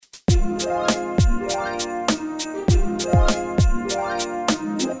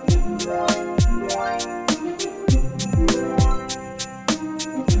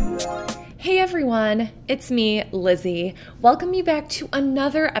everyone, it's me, Lizzie. Welcome you back to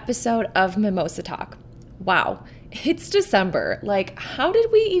another episode of Mimosa Talk. Wow, it's December. Like, how did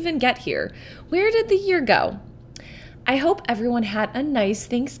we even get here? Where did the year go? I hope everyone had a nice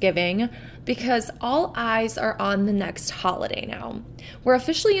Thanksgiving because all eyes are on the next holiday now. We're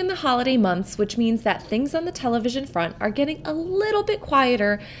officially in the holiday months, which means that things on the television front are getting a little bit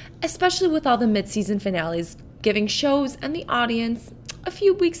quieter, especially with all the mid-season finales, giving shows and the audience a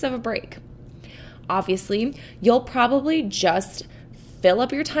few weeks of a break. Obviously, you'll probably just fill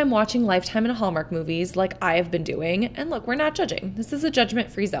up your time watching Lifetime and Hallmark movies like I have been doing. And look, we're not judging. This is a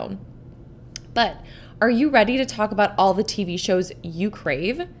judgment-free zone. But are you ready to talk about all the TV shows you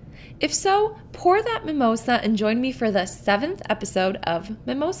crave? If so, pour that mimosa and join me for the 7th episode of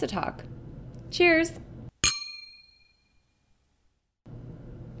Mimosa Talk. Cheers!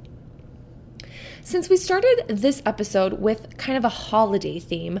 Since we started this episode with kind of a holiday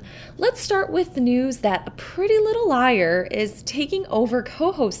theme, let's start with the news that a Pretty Little Liar is taking over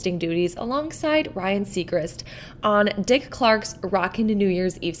co-hosting duties alongside Ryan Seacrest on Dick Clark's Rockin' New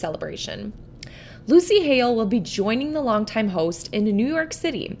Year's Eve celebration. Lucy Hale will be joining the longtime host in New York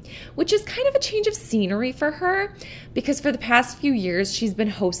City, which is kind of a change of scenery for her because for the past few years she's been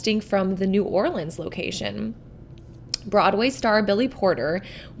hosting from the New Orleans location. Broadway star Billy Porter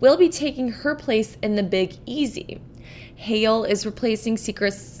will be taking her place in the Big Easy. Hale is replacing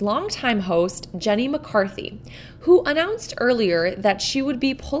Seacrest's longtime host, Jenny McCarthy, who announced earlier that she would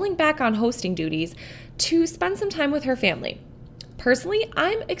be pulling back on hosting duties to spend some time with her family. Personally,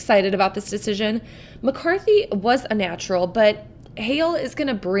 I'm excited about this decision. McCarthy was a natural, but Hale is going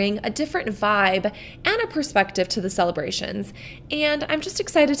to bring a different vibe and a perspective to the celebrations, and I'm just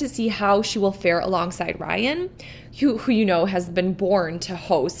excited to see how she will fare alongside Ryan, who you know has been born to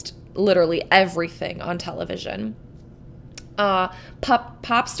host literally everything on television.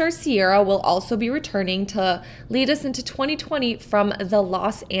 Pop star Ciara will also be returning to lead us into 2020 from the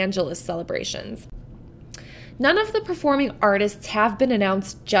Los Angeles celebrations. None of the performing artists have been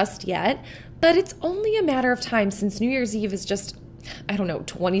announced just yet, but it's only a matter of time since New Year's Eve is just,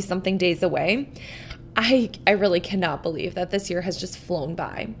 20-something days away. I really cannot believe that this year has just flown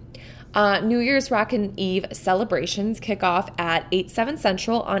by. New Year's Rockin' Eve celebrations kick off at 8/7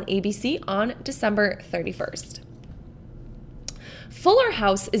 Central on ABC on December 31st. Fuller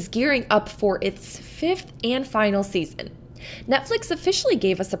House is gearing up for its 5th and final season. Netflix officially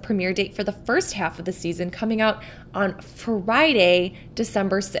gave us a premiere date for the first half of the season coming out on Friday,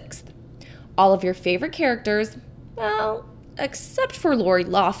 December 6th. All of your favorite characters, well, except for Lori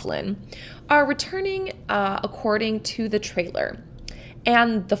Loughlin, are returning according to the trailer.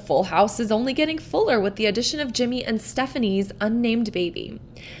 And the Full House is only getting fuller with the addition of Jimmy and Stephanie's unnamed baby.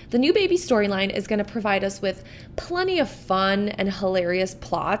 The new baby storyline is going to provide us with plenty of fun and hilarious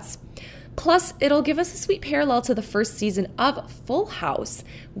plots. Plus, it'll give us a sweet parallel to the first season of Full House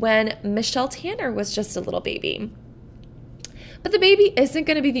when Michelle Tanner was just a little baby. But the baby isn't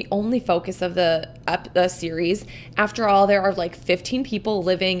going to be the only focus of the series. After all, there are like 15 people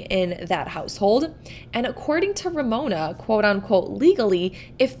living in that household. And according to Ramona, quote unquote, legally,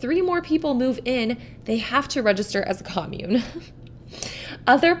 if 3 more people move in, they have to register as a commune.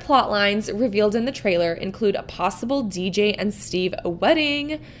 Other plot lines revealed in the trailer include a possible DJ and Steve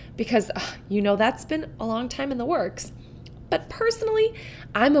wedding, because that's been a long time in the works. But personally,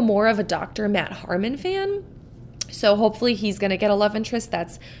 I'm more of a Dr. Matt Harmon fan, so hopefully he's going to get a love interest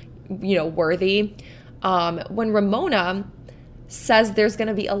that's, worthy. When Ramona says there's going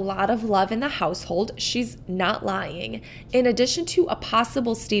to be a lot of love in the household, she's not lying. In addition to a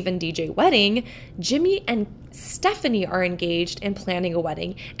possible Steve and DJ wedding, Jimmy and Stephanie are engaged and planning a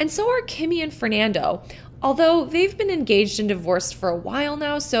wedding, and so are Kimmy and Fernando, although they've been engaged and divorced for a while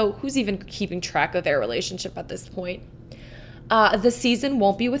now, so who's even keeping track of their relationship at this point? The season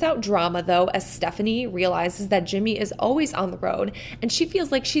won't be without drama, though, as Stephanie realizes that Jimmy is always on the road, and she feels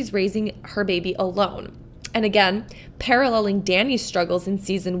like she's raising her baby alone. And again, paralleling Danny's struggles in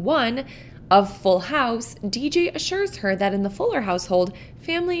season 1 of Full House, DJ assures her that in the Fuller household,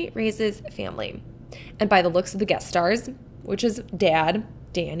 family raises family. And by the looks of the guest stars, which is Dad,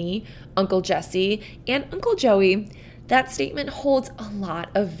 Danny, Uncle Jesse, and Uncle Joey, that statement holds a lot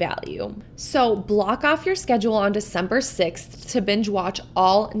of value. So block off your schedule on December 6th to binge watch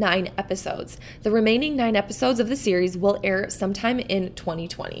all 9 episodes. The remaining 9 episodes of the series will air sometime in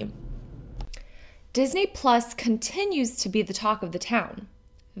 2020. Disney Plus continues to be the talk of the town.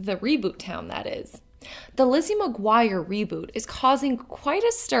 The reboot town, that is. The Lizzie McGuire reboot is causing quite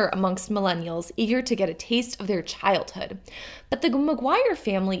a stir amongst millennials eager to get a taste of their childhood. But the McGuire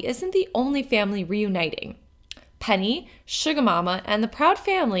family isn't the only family reuniting. Penny, Sugar Mama, and the Proud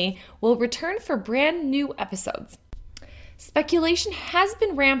Family will return for brand new episodes. Speculation has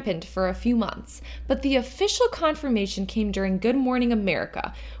been rampant for a few months, but the official confirmation came during Good Morning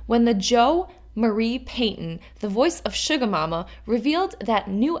America when the Jo Marie Payton, the voice of Sugar Mama, revealed that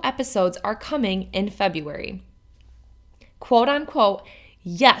new episodes are coming in February. Quote unquote,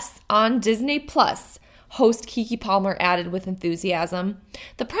 yes, on Disney Plus, host Keke Palmer added with enthusiasm.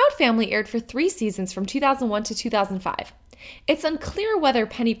 The Proud Family aired for 3 seasons from 2001 to 2005. It's unclear whether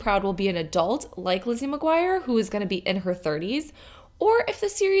Penny Proud will be an adult like Lizzie McGuire, who is going to be in her 30s, or if the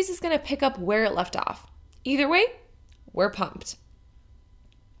series is going to pick up where it left off. Either way, we're pumped.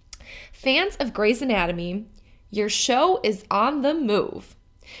 Fans of Grey's Anatomy, your show is on the move.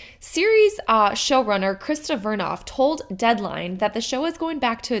 Series showrunner Krista Vernoff told Deadline that the show is going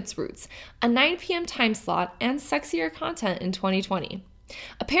back to its roots, a 9 p.m. time slot and sexier content in 2020.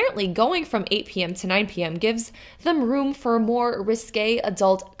 Apparently, going from 8 p.m. to 9 p.m. gives them room for more risque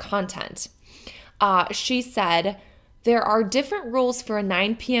adult content. She said, there are different rules for a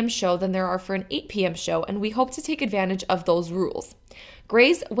 9 p.m. show than there are for an 8 p.m. show, and we hope to take advantage of those rules.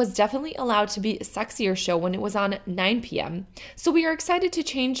 Grey's was definitely allowed to be a sexier show when it was on 9 p.m., so we are excited to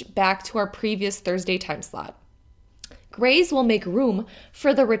change back to our previous Thursday time slot. Grey's will make room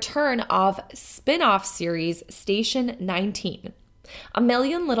for the return of spin-off series Station 19. A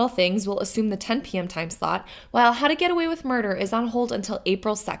Million Little Things will assume the 10 p.m. time slot, while How to Get Away with Murder is on hold until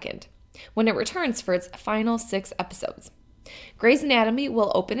April 2nd, when it returns for its final 6 episodes. Grey's Anatomy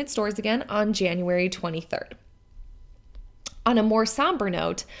will open its doors again on January 23rd. On a more somber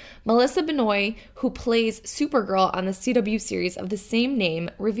note, Melissa Benoist, who plays Supergirl on the CW series of the same name,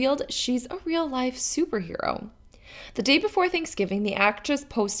 revealed she's a real-life superhero. The day before Thanksgiving, the actress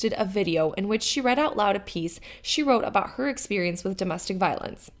posted a video in which she read out loud a piece she wrote about her experience with domestic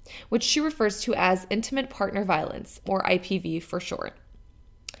violence, which she refers to as intimate partner violence, or IPV for short.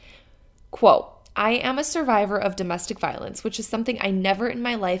 Quote, I am a survivor of domestic violence, which is something I never in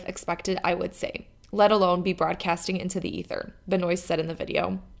my life expected I would say, let alone be broadcasting into the ether, Benoist said in the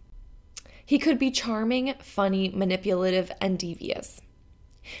video. He could be charming, funny, manipulative, and devious.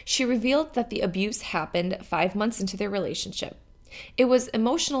 She revealed that the abuse happened 5 months into their relationship. It was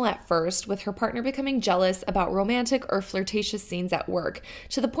emotional at first, with her partner becoming jealous about romantic or flirtatious scenes at work,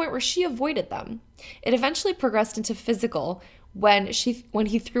 to the point where she avoided them. It eventually progressed into physical when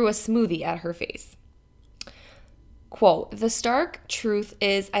he threw a smoothie at her face. Quote, the stark truth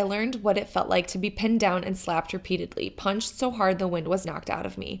is I learned what it felt like to be pinned down and slapped repeatedly, punched so hard the wind was knocked out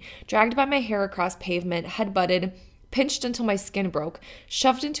of me, dragged by my hair across pavement, head-butted, pinched until my skin broke,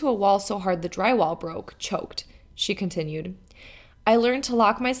 shoved into a wall so hard the drywall broke, choked, she continued. I learned to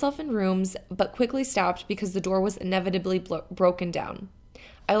lock myself in rooms, but quickly stopped because the door was inevitably broken down.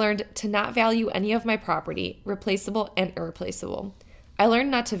 I learned to not value any of my property, replaceable and irreplaceable. I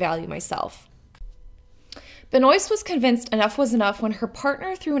learned not to value myself. Benoist was convinced enough was enough when her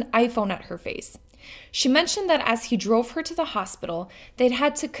partner threw an iPhone at her face. She mentioned that as he drove her to the hospital, they'd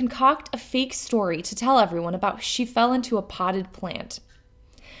had to concoct a fake story to tell everyone about how she fell into a potted plant.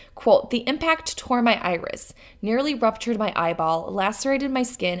 Quote, the impact tore my iris, nearly ruptured my eyeball, lacerated my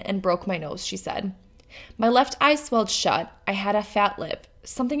skin, and broke my nose, she said. My left eye swelled shut. I had a fat lip.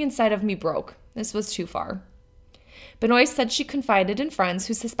 Something inside of me broke. This was too far. Benoist said she confided in friends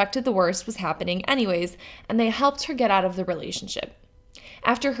who suspected the worst was happening anyways, and they helped her get out of the relationship.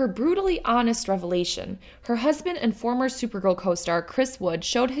 After her brutally honest revelation, her husband and former Supergirl co-star Chris Wood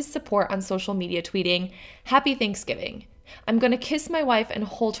showed his support on social media, tweeting, Happy Thanksgiving. I'm going to kiss my wife and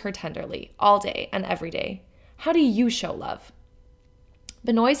hold her tenderly, all day and every day. How do you show love?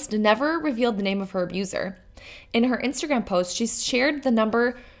 Benoist never revealed the name of her abuser. In her Instagram post, she shared the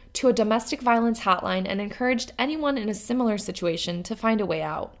number to a domestic violence hotline and encouraged anyone in a similar situation to find a way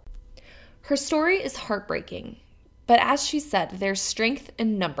out. Her story is heartbreaking, but as she said, there's strength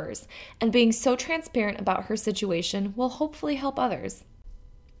in numbers, and being so transparent about her situation will hopefully help others.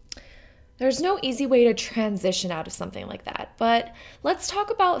 There's no easy way to transition out of something like that, but let's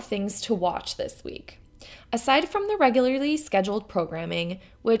talk about things to watch this week. Aside from the regularly scheduled programming,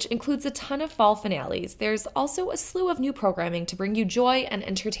 which includes a ton of fall finales, there's also a slew of new programming to bring you joy and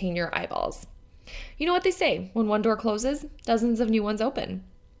entertain your eyeballs. You know what they say, when one door closes, dozens of new ones open.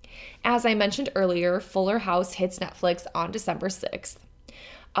 As I mentioned earlier, Fuller House hits Netflix on December 6th.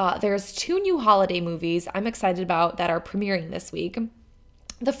 There's 2 new holiday movies I'm excited about that are premiering this week.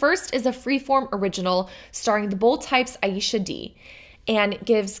 The first is a Freeform original starring the Bold Type's Aisha Dee, and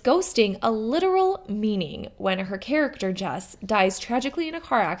gives ghosting a literal meaning when her character, Jess, dies tragically in a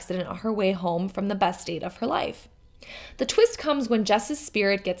car accident on her way home from the best date of her life. The twist comes when Jess's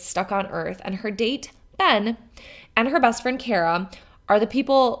spirit gets stuck on Earth and her date, Ben and her best friend Kara are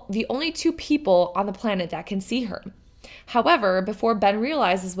the only two people on the planet that can see her. However, before Ben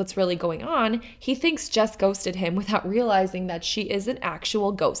realizes what's really going on, he thinks Jess ghosted him without realizing that she is an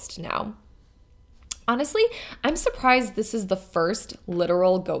actual ghost now. Honestly, I'm surprised this is the first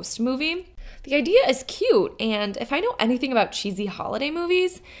literal ghost movie. The idea is cute, and if I know anything about cheesy holiday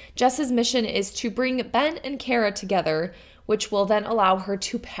movies, Jess's mission is to bring Ben and Kara together, which will then allow her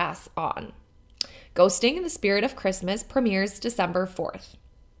to pass on. Ghosting in the Spirit of Christmas premieres December 4th.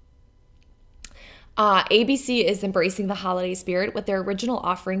 ABC is embracing the holiday spirit with their original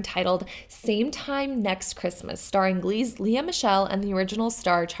offering titled Same Time Next Christmas, starring Glee's Lea Michele and the original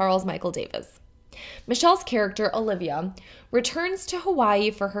star Charles Michael Davis. Michelle's character, Olivia, returns to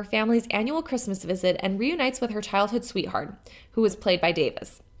Hawaii for her family's annual Christmas visit and reunites with her childhood sweetheart, who is played by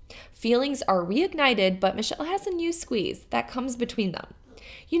Davis. Feelings are reignited, but Michelle has a new squeeze that comes between them.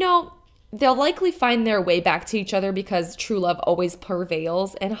 You know, they'll likely find their way back to each other because true love always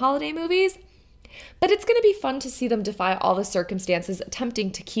prevails in holiday movies, but it's going to be fun to see them defy all the circumstances attempting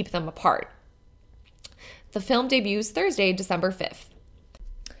to keep them apart. The film debuts Thursday, December 5th.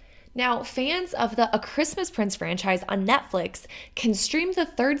 Now, fans of the A Christmas Prince franchise on Netflix can stream the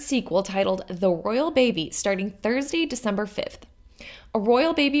third sequel titled The Royal Baby starting Thursday, December 5th. A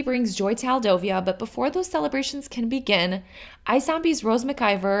royal baby brings joy to Aldovia, but before those celebrations can begin, iZombie's Rose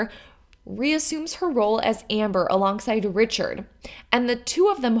McIver reassumes her role as Amber alongside Richard, and the two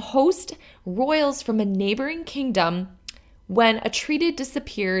of them host royals from a neighboring kingdom when Atrida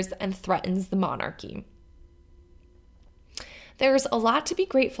disappears and threatens the monarchy. There's a lot to be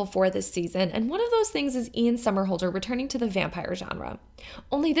grateful for this season, and one of those things is Ian Somerhalder returning to the vampire genre.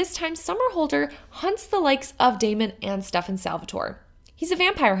 Only this time, Somerhalder hunts the likes of Damon and Stefan Salvatore. He's a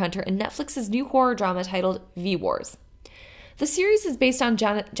vampire hunter in Netflix's new horror drama titled V-Wars. The series is based on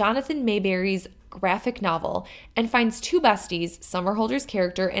Jonathan Mayberry's graphic novel and finds two besties, Somerhalder's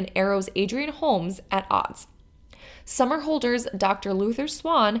character and Arrow's Adrian Holmes, at odds. Somerhalder's Dr. Luther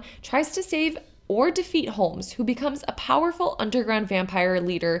Swan tries to save or defeat Holmes, who becomes a powerful underground vampire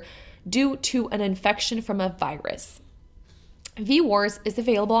leader due to an infection from a virus. V-Wars is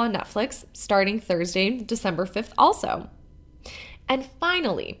available on Netflix starting Thursday, December 5th also. And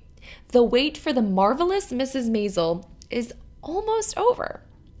finally, the wait for the marvelous Mrs. Maisel is almost over.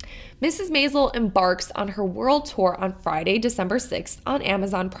 Mrs. Maisel embarks on her world tour on Friday, December 6th on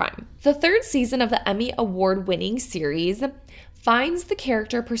Amazon Prime. The third season of the Emmy Award-winning series finds the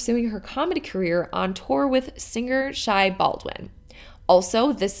character pursuing her comedy career on tour with singer Shy Baldwin.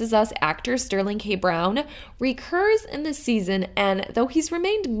 Also, This Is Us actor Sterling K. Brown recurs in the season, and though he's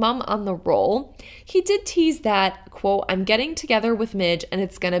remained mum on the role, he did tease that, quote, "I'm getting together with Midge and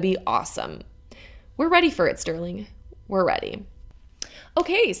it's gonna be awesome." We're ready for it, Sterling. We're ready.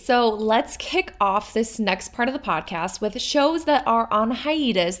 Okay, so let's kick off this next part of the podcast with shows that are on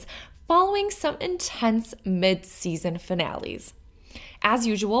hiatus following some intense mid-season finales. As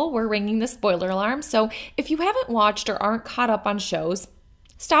usual, we're ringing the spoiler alarm, so if you haven't watched or aren't caught up on shows,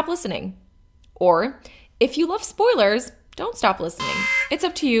 stop listening. Or, if you love spoilers, don't stop listening. It's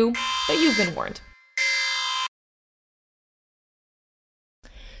up to you, but you've been warned.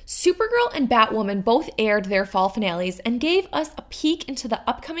 Supergirl and Batwoman both aired their fall finales and gave us a peek into the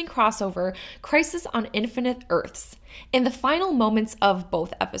upcoming crossover Crisis on Infinite Earths in the final moments of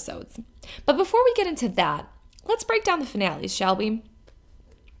both episodes. But before we get into that, let's break down the finales, shall we?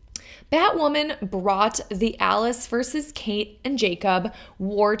 Batwoman brought the Alice versus Kate and Jacob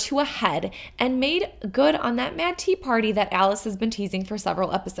war to a head and made good on that mad tea party that Alice has been teasing for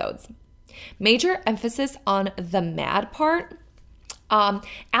several episodes. Major emphasis on the mad part.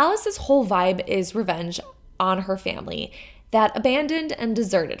 Alice's whole vibe is revenge on her family that abandoned and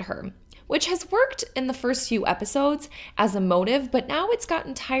deserted her, which has worked in the first few episodes as a motive, but now it's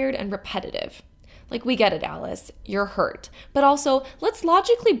gotten tired and repetitive. Like, we get it, Alice, you're hurt. But also, let's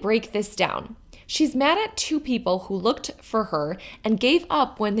logically break this down. She's mad at two people who looked for her and gave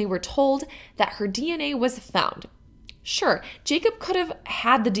up when they were told that her DNA was found. Sure, Jacob could have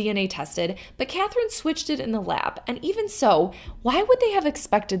had the DNA tested, but Catherine switched it in the lab, and even so, why would they have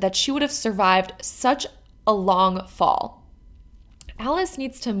expected that she would have survived such a long fall? Alice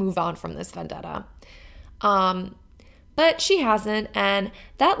needs to move on from this vendetta. But she hasn't, and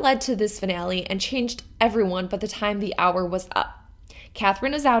that led to this finale and changed everyone by the time the hour was up.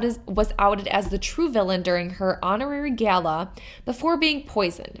 Catherine was outed as the true villain during her honorary gala before being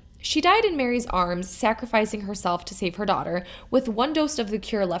poisoned. She died in Mary's arms, sacrificing herself to save her daughter, with one dose of the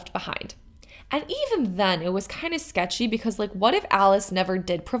cure left behind. And even then, it was kind of sketchy because, like, what if Alice never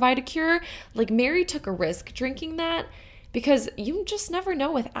did provide a cure? Like, Mary took a risk drinking that, because you just never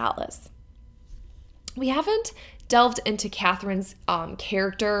know with Alice. We haven't delved into Catherine's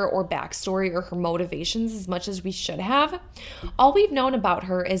character or backstory or her motivations as much as we should have. All we've known about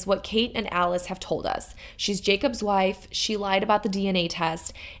her is what Kate and Alice have told us. She's Jacob's wife, she lied about the DNA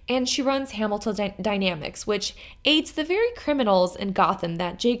test, and she runs Hamilton Dynamics, which aids the very criminals in Gotham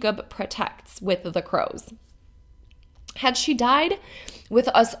that Jacob protects with the Crows. Had she died with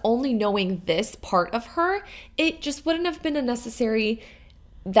us only knowing this part of her, it just wouldn't have been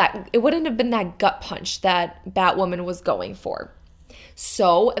that gut punch that Batwoman was going for.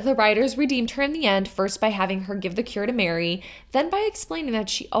 So the writers redeemed her in the end, first by having her give the cure to Mary, then by explaining that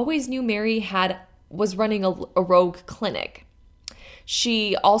she always knew Mary was running a rogue clinic.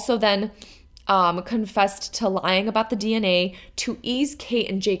 She also then confessed to lying about the DNA to ease Kate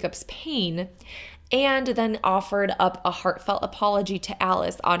and Jacob's pain, and then offered up a heartfelt apology to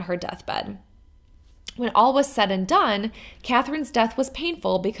Alice on her deathbed. When all was said and done, Catherine's death was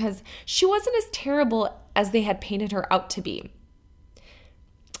painful because she wasn't as terrible as they had painted her out to be.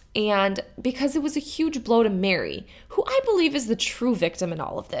 And because it was a huge blow to Mary, who I believe is the true victim in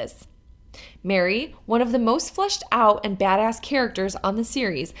all of this. Mary, one of the most fleshed out and badass characters on the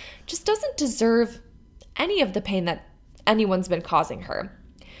series, just doesn't deserve any of the pain that anyone's been causing her.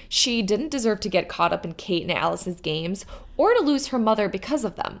 She didn't deserve to get caught up in Kate and Alice's games or to lose her mother because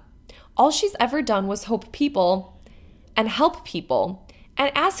of them. All she's ever done was help people and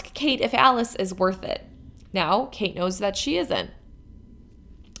ask Kate if Alice is worth it. Now, Kate knows that she isn't.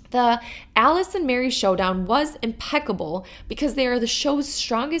 The Alice and Mary showdown was impeccable because they are the show's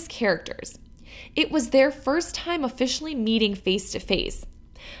strongest characters. It was their first time officially meeting face to face,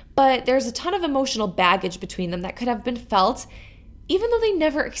 but there's a ton of emotional baggage between them that could have been felt even though they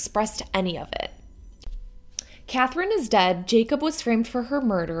never expressed any of it. Catherine is dead, Jacob was framed for her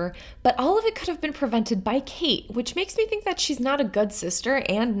murder, but all of it could have been prevented by Kate, which makes me think that she's not a good sister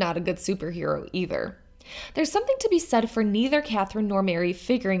and not a good superhero either. There's something to be said for neither Catherine nor Mary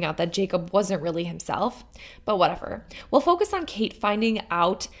figuring out that Jacob wasn't really himself, but whatever. We'll focus on Kate finding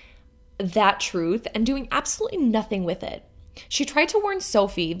out that truth and doing absolutely nothing with it. She tried to warn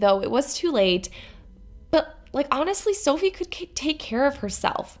Sophie, though it was too late, but honestly, Sophie could take care of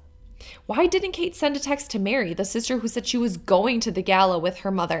herself. Why didn't Kate send a text to Mary, the sister who said she was going to the gala with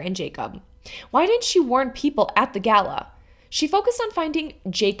her mother and Jacob? Why didn't she warn people at the gala? She focused on finding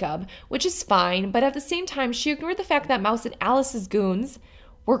Jacob, which is fine, but at the same time, she ignored the fact that Mouse and Alice's goons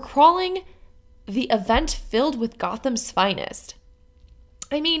were crawling the event filled with Gotham's finest.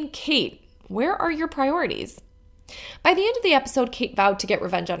 I mean, Kate, where are your priorities? By the end of the episode, Kate vowed to get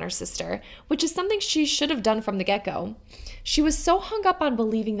revenge on her sister, which is something she should have done from the get-go. She was so hung up on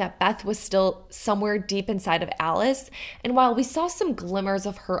believing that Beth was still somewhere deep inside of Alice, and while we saw some glimmers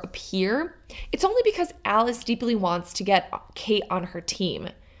of her appear, it's only because Alice deeply wants to get Kate on her team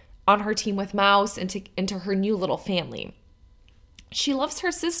with Mouse and into her new little family. She loves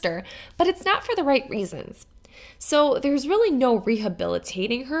her sister, but it's not for the right reasons. So there's really no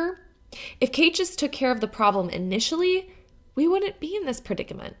rehabilitating her. If Kate just took care of the problem initially, we wouldn't be in this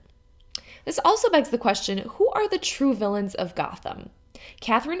predicament. This also begs the question, who are the true villains of Gotham?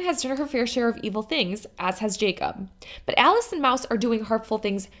 Catherine has done her fair share of evil things, as has Jacob. But Alice and Mouse are doing harmful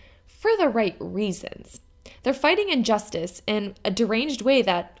things for the right reasons. They're fighting injustice in a deranged way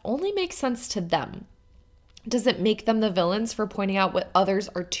that only makes sense to them. Does it make them the villains for pointing out what others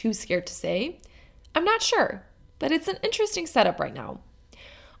are too scared to say? I'm not sure, but it's an interesting setup right now.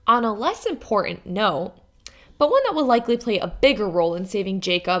 On a less important note, but one that will likely play a bigger role in saving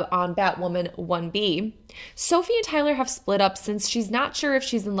Jacob on Batwoman 1B, Sophie and Tyler have split up since she's not sure if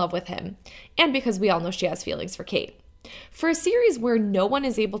she's in love with him, and because we all know she has feelings for Kate. For a series where no one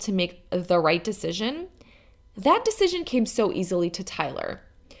is able to make the right decision, that decision came so easily to Tyler.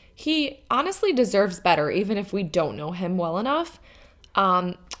 He honestly deserves better, even if we don't know him well enough.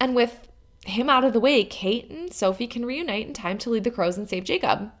 And with him out of the way, Kate and Sophie can reunite in time to lead the Crows and save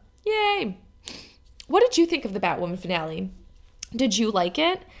Jacob. Yay! What did you think of the Batwoman finale? Did you like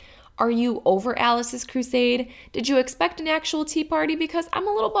it? Are you over Alice's crusade? Did you expect an actual tea party? Because I'm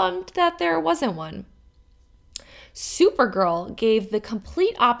a little bummed that there wasn't one. Supergirl gave the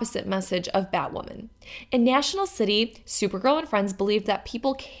complete opposite message of Batwoman. In National City, Supergirl and friends believed that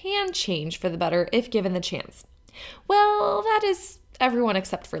people can change for the better if given the chance. Well, that is everyone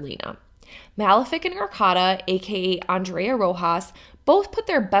except for Lena. Malefic and Arcata, aka Andrea Rojas, both put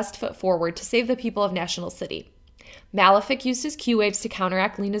their best foot forward to save the people of National City. Malefic used his Q-waves to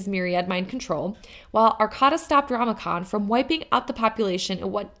counteract Lena's myriad mind control, while Arcata stopped Ramachan from wiping out the population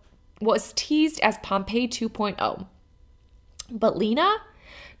in what was teased as Pompeii 2.0. But Lena?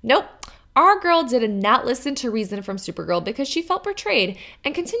 Nope. Our girl did not listen to reason from Supergirl because she felt betrayed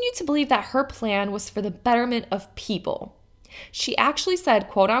and continued to believe that her plan was for the betterment of people. She actually said,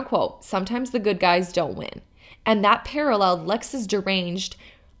 quote unquote, sometimes the good guys don't win. And that paralleled Lex's deranged,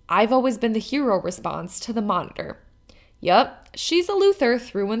 I've always been the hero response to the Monitor. Yup, she's a Luthor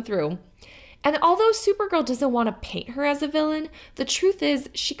through and through. And although Supergirl doesn't want to paint her as a villain, the truth is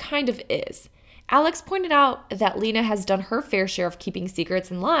she kind of is. Alex pointed out that Lena has done her fair share of keeping secrets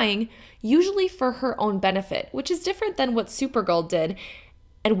and lying, usually for her own benefit, which is different than what Supergirl did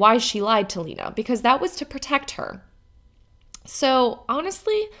and why she lied to Lena, because that was to protect her. So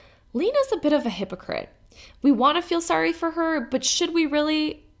honestly, Lena's a bit of a hypocrite. We want to feel sorry for her, but should we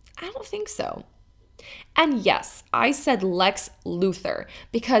really? I don't think so. And yes, I said Lex Luthor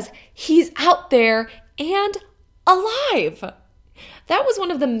because he's out there and alive. That was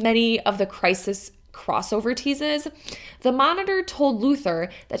one of the many of the Crisis crossover teases. The Monitor told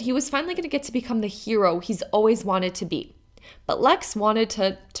Luthor that he was finally going to get to become the hero he's always wanted to be. But Lex wanted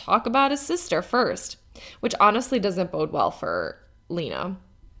to talk about his sister first, which honestly doesn't bode well for Lena.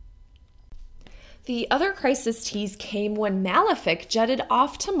 The other Crisis tease came when Malefic jetted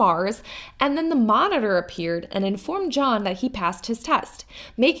off to Mars, and then the Monitor appeared and informed John that he passed his test.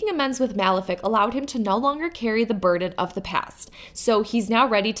 Making amends with Malefic allowed him to no longer carry the burden of the past, so he's now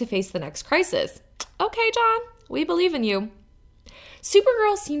ready to face the next crisis. Okay, John, we believe in you.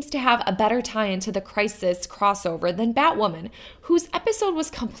 Supergirl seems to have a better tie into the Crisis crossover than Batwoman, whose episode was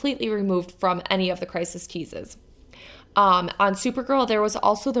completely removed from any of the Crisis teases. On Supergirl, there was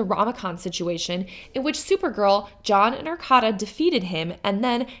also the Ramakan situation in which Supergirl, John, and Arkada defeated him, and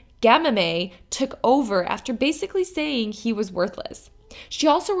then Gamma took over after basically saying he was worthless. She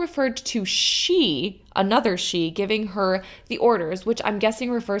also referred to another she, giving her the orders, which I'm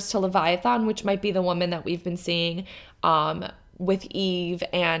guessing refers to Leviathan, which might be the woman that we've been seeing with Eve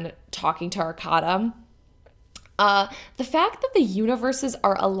and talking to Arkada. The fact that the universes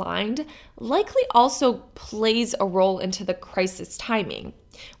are aligned likely also plays a role into the Crisis timing,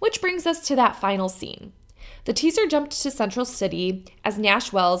 which brings us to that final scene. The teaser jumped to Central City as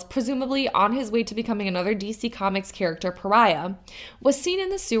Nash Wells, presumably on his way to becoming another DC Comics character, Pariah, was seen in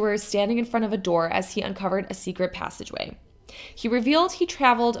the sewers standing in front of a door as he uncovered a secret passageway. He revealed he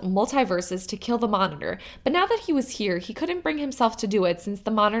traveled multiverses to kill the Monitor, but now that he was here, he couldn't bring himself to do it since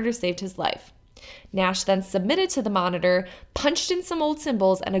the Monitor saved his life. Nash then submitted to the Monitor, punched in some old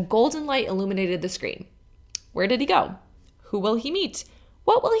symbols, and a golden light illuminated the screen. Where did he go? Who will he meet?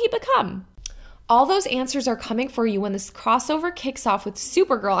 What will he become? All those answers are coming for you when this crossover kicks off with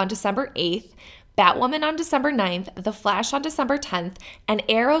Supergirl on December 8th, Batwoman on December 9th, The Flash on December 10th, and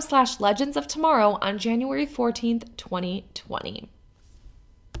Arrow/Legends of Tomorrow on January 14th, 2020.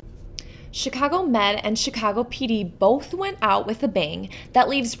 Chicago Med and Chicago PD both went out with a bang that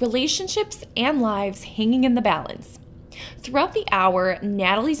leaves relationships and lives hanging in the balance. Throughout the hour,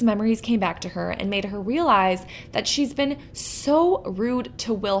 Natalie's memories came back to her and made her realize that she's been so rude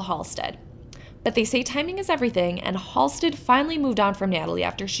to Will Halstead. But they say timing is everything, and Halstead finally moved on from Natalie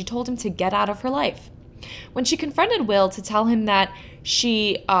after she told him to get out of her life. When she confronted Will to tell him that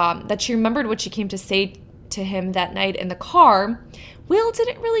she remembered what she came to say to him that night in the car, Will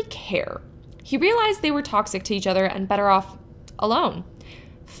didn't really care. He realized they were toxic to each other and better off alone.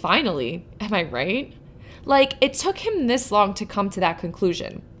 Finally, am I right? Like, it took him this long to come to that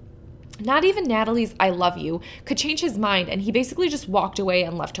conclusion. Not even Natalie's I love you could change his mind, and he basically just walked away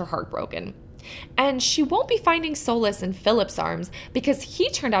and left her heartbroken. And she won't be finding solace in Philip's arms because he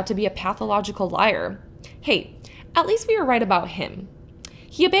turned out to be a pathological liar. Hey, at least we were right about him.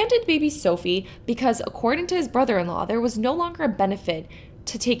 He abandoned baby Sophie because, according to his brother-in-law, there was no longer a benefit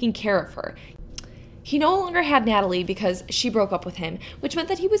to taking care of her. He no longer had Natalie because she broke up with him, which meant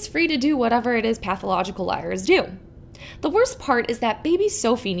that he was free to do whatever it is pathological liars do. The worst part is that baby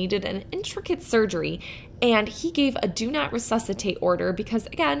Sophie needed an intricate surgery, and he gave a do not resuscitate order because,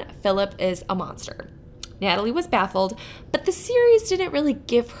 again, Philip is a monster. Natalie was baffled, but the series didn't really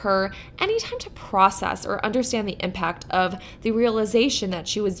give her any time to process or understand the impact of the realization that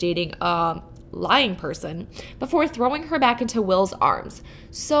she was dating a lying person before throwing her back into Will's arms.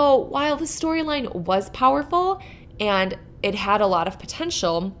 So while the storyline was powerful and it had a lot of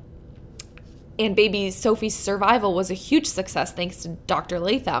potential, and baby Sophie's survival was a huge success thanks to Dr.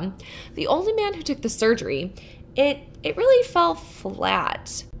 Latham, the only man who took the surgery, it really fell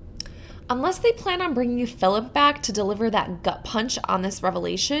flat. Unless they plan on bringing Philip back to deliver that gut punch on this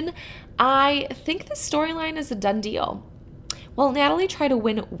revelation, I think the storyline is a done deal. Will Natalie try to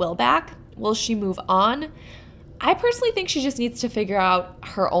win Will back? Will she move on? I personally think she just needs to figure out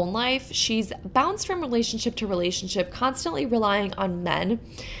her own life. She's bounced from relationship to relationship, constantly relying on men,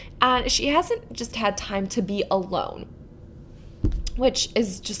 and she hasn't just had time to be alone, which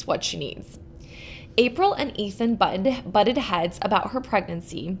is just what she needs. April and Ethan butted heads about her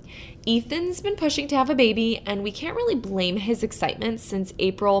pregnancy. Ethan's been pushing to have a baby, and we can't really blame his excitement since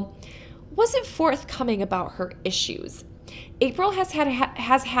April wasn't forthcoming about her issues. April has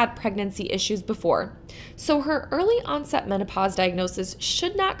had pregnancy issues before, so her early onset menopause diagnosis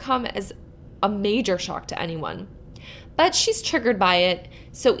should not come as a major shock to anyone. But she's triggered by it,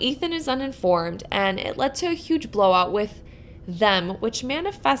 so Ethan is uninformed, and it led to a huge blowout with them, which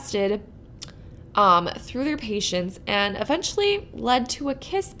manifested through their patience and eventually led to a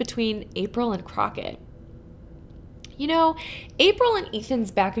kiss between April and Crockett. You know, April and Ethan's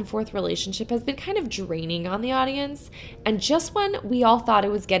back and forth relationship has been kind of draining on the audience, and just when we all thought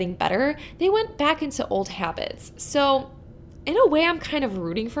it was getting better, they went back into old habits. So, in a way, I'm kind of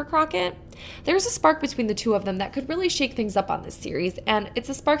rooting for Crockett. There's a spark between the two of them that could really shake things up on this series, and it's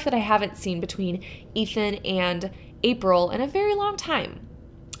a spark that I haven't seen between Ethan and April in a very long time.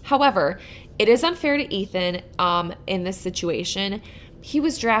 However, it is unfair to Ethan in this situation. He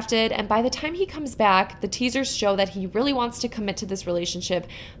was drafted, and by the time he comes back, the teasers show that he really wants to commit to this relationship,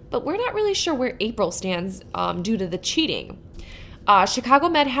 but we're not really sure where April stands due to the cheating. Chicago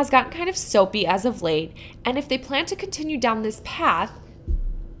Med has gotten kind of soapy as of late, and if they plan to continue down this path,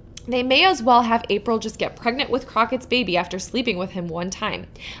 they may as well have April just get pregnant with Crockett's baby after sleeping with him one time.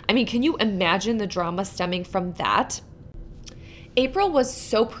 I mean, can you imagine the drama stemming from that? April was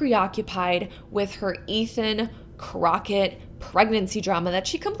so preoccupied with her Ethan Crockett pregnancy drama that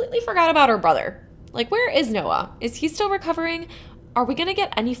she completely forgot about her brother. Like, where is Noah? Is he still recovering? Are we going to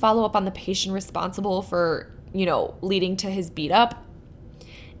get any follow-up on the patient responsible for, leading to his beat up?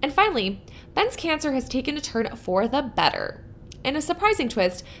 And finally, Ben's cancer has taken a turn for the better. In a surprising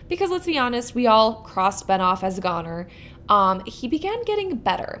twist, because let's be honest, we all crossed Ben off as a goner, he began getting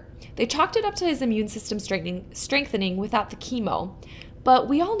better. They chalked it up to his immune system strengthening without the chemo, but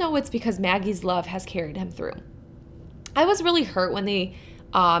we all know it's because Maggie's love has carried him through. I was really hurt when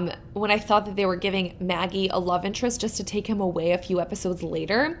I thought that they were giving Maggie a love interest just to take him away a few episodes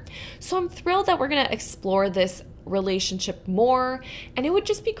later. So I'm thrilled that we're going to explore this relationship more, and it would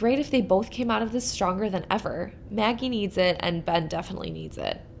just be great if they both came out of this stronger than ever. Maggie needs it, and Ben definitely needs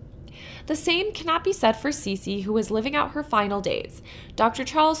it. The same cannot be said for Cece, who is living out her final days. Dr.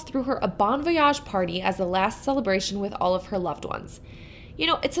 Charles threw her a bon voyage party as a last celebration with all of her loved ones.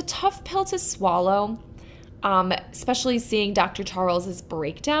 It's a tough pill to swallow, especially seeing Dr. Charles's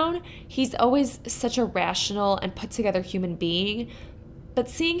breakdown. He's always such a rational and put-together human being, but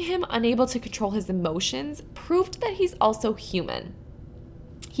seeing him unable to control his emotions proved that he's also human.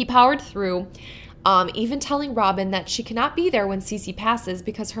 He powered through, even telling Robin that she cannot be there when Cece passes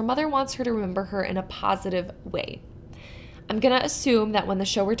because her mother wants her to remember her in a positive way. I'm going to assume that when the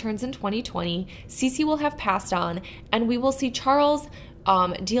show returns in 2020, Cece will have passed on, and we will see Charles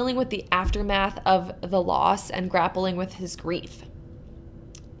dealing with the aftermath of the loss and grappling with his grief.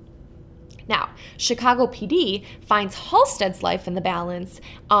 Now, Chicago PD finds Halstead's life in the balance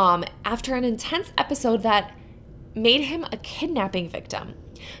after an intense episode that made him a kidnapping victim.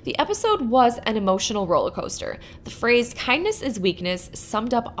 The episode was an emotional roller coaster. The phrase "kindness is weakness"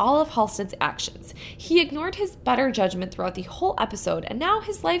 summed up all of Halstead's actions. He ignored his better judgment throughout the whole episode, and now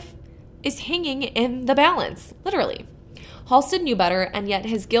his life is hanging in the balance, literally. Halstead knew better, and yet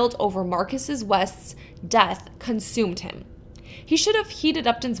his guilt over Marcus West's death consumed him. He should have heeded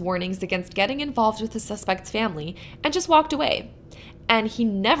Upton's warnings against getting involved with the suspect's family and just walked away. And he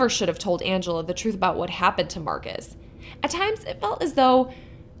never should have told Angela the truth about what happened to Marcus. At times, it felt as though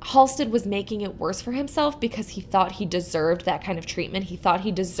Halstead was making it worse for himself because he thought he deserved that kind of treatment. He thought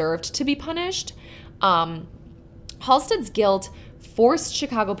he deserved to be punished. Halstead's guilt forced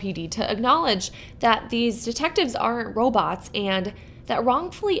Chicago PD to acknowledge that these detectives aren't robots and that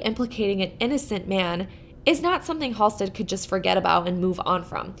wrongfully implicating an innocent man is not something Halstead could just forget about and move on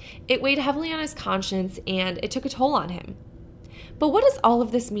from. It weighed heavily on his conscience, and it took a toll on him. But what does all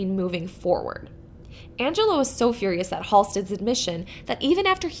of this mean moving forward? Angelo is so furious at Halstead's admission that even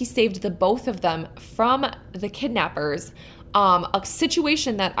after he saved the both of them from the kidnappers, a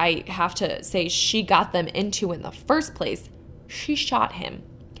situation that I have to say she got them into in the first place, she shot him.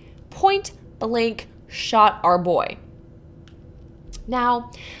 Point blank shot our boy.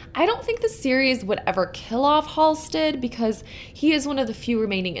 Now, I don't think the series would ever kill off Halstead because he is one of the few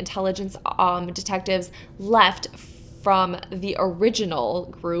remaining intelligence detectives left from the original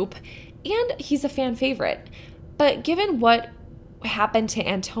group, and he's a fan favorite. But given what happened to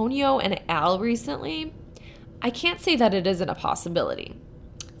Antonio and Al recently, I can't say that it isn't a possibility.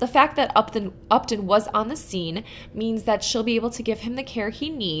 The fact that Upton was on the scene means that she'll be able to give him the care he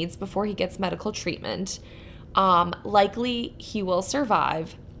needs before he gets medical treatment. Likely he will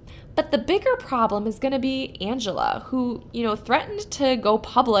survive. But the bigger problem is going to be Angela, who, threatened to go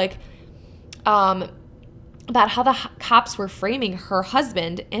public about how the cops were framing her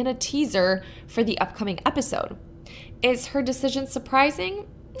husband in a teaser for the upcoming episode. Is her decision surprising?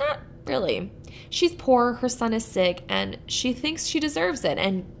 Not really. She's poor, her son is sick, and she thinks she deserves it.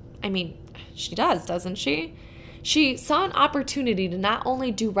 And, she does, doesn't she? She saw an opportunity to not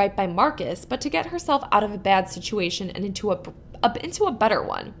only do right by Marcus, but to get herself out of a bad situation and into a better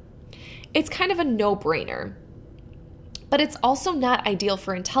one. It's kind of a no-brainer. But it's also not ideal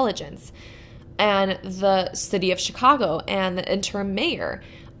for intelligence and the city of Chicago and the interim mayor.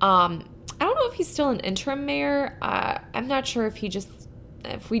 I don't know if he's still an interim mayor. I'm not sure if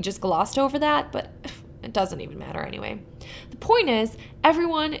we just glossed over that, but it doesn't even matter anyway. The point is,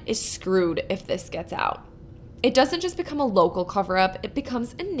 everyone is screwed if this gets out. It doesn't just become a local cover-up, it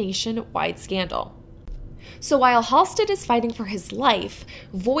becomes a nationwide scandal. So while Halstead is fighting for his life,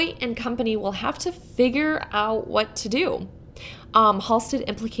 Voight and company will have to figure out what to do. Halstead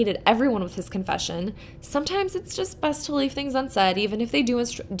implicated everyone with his confession. Sometimes it's just best to leave things unsaid, even if they do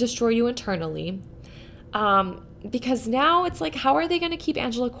destroy you internally. Because now it's like, how are they going to keep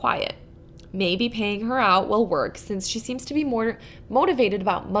Angela quiet? Maybe paying her out will work, since she seems to be more motivated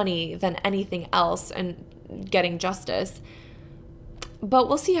about money than anything else and getting justice. But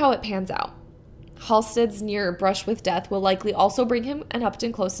we'll see how it pans out. Halstead's near brush with death will likely also bring him and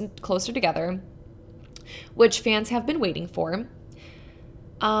Upton closer together, which fans have been waiting for.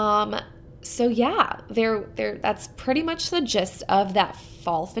 So yeah, that's pretty much the gist of that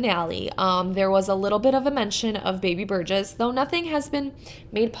fall finale. There was a little bit of a mention of Baby Burgess, though nothing has been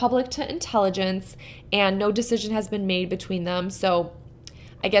made public to intelligence and no decision has been made between them. So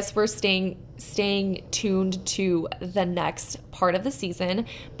I guess we're staying tuned to the next part of the season.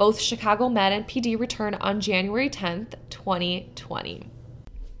 Both Chicago Med and PD return on January 10th, 2020.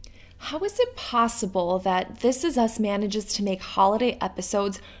 How is it possible that This Is Us manages to make holiday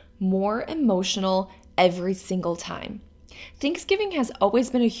episodes more emotional every single time? Thanksgiving has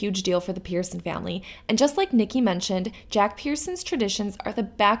always been a huge deal for the Pearson family, and just like Nikki mentioned, Jack Pearson's traditions are the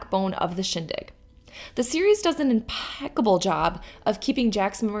backbone of the shindig. The series does an impeccable job of keeping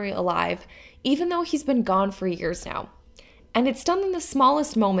Jack's memory alive, even though he's been gone for years now. And it's done in the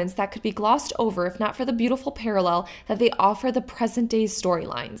smallest moments that could be glossed over if not for the beautiful parallel that they offer the present-day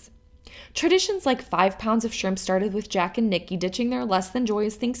storylines. Traditions like 5 pounds of shrimp started with Jack and Nikki ditching their less than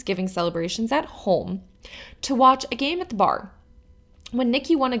joyous Thanksgiving celebrations at home to watch a game at the bar. When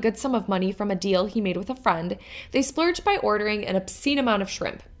Nikki won a good sum of money from a deal he made with a friend, they splurged by ordering an obscene amount of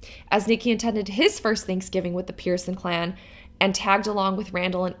shrimp. As Nikki attended his first Thanksgiving with the Pearson clan and tagged along with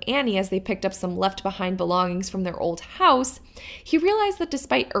Randall and Annie as they picked up some left-behind belongings from their old house, he realized that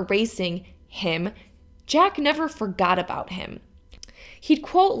despite erasing him, Jack never forgot about him. He'd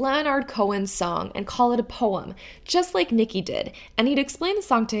quote Leonard Cohen's song and call it a poem, just like Nikki did, and he'd explain the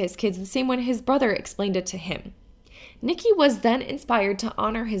song to his kids the same way his brother explained it to him. Nikki was then inspired to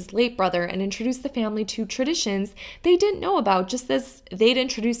honor his late brother and introduce the family to traditions they didn't know about, just as they'd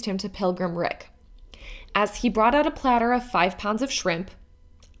introduced him to Pilgrim Rick. As he brought out a platter of 5 pounds of shrimp,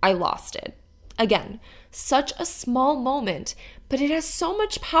 I lost it. Again, such a small moment, but it has so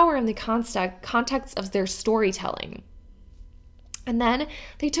much power in the context of their storytelling. And then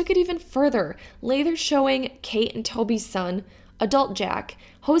they took it even further, later showing Kate and Toby's son, adult Jack,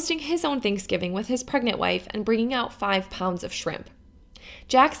 hosting his own Thanksgiving with his pregnant wife and bringing out 5 pounds of shrimp.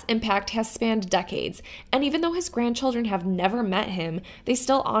 Jack's impact has spanned decades, and even though his grandchildren have never met him, they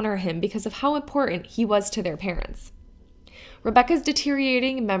still honor him because of how important he was to their parents. Rebecca's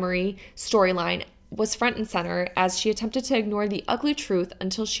deteriorating memory storyline was front and center as she attempted to ignore the ugly truth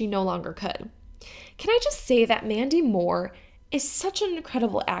until she no longer could. Can I just say that Mandy Moore is such an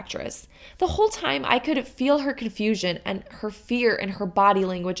incredible actress. The whole time I could feel her confusion and her fear in her body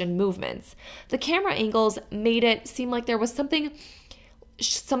language and movements. The camera angles made it seem like there was sometimes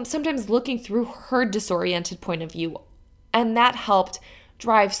looking through her disoriented point of view, and that helped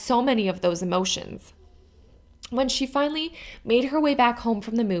drive so many of those emotions. When she finally made her way back home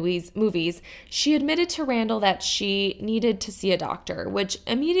from the movies, she admitted to Randall that she needed to see a doctor, which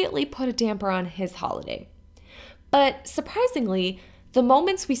immediately put a damper on his holiday. But surprisingly, the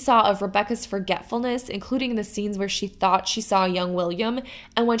moments we saw of Rebecca's forgetfulness, including the scenes where she thought she saw young William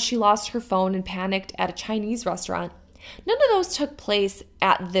and when she lost her phone and panicked at a Chinese restaurant, none of those took place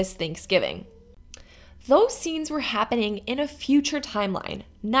at this Thanksgiving. Those scenes were happening in a future timeline,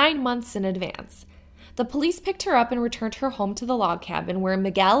 9 months in advance. The police picked her up and returned her home to the log cabin where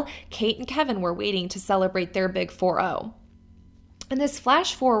Miguel, Kate, and Kevin were waiting to celebrate their big 4-0. And this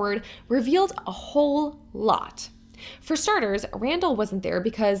flash forward revealed a whole lot. For starters, Randall wasn't there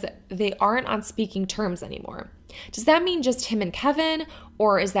because they aren't on speaking terms anymore. Does that mean just him and Kevin,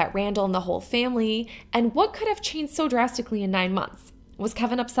 or is that Randall and the whole family? And what could have changed so drastically in 9 months? Was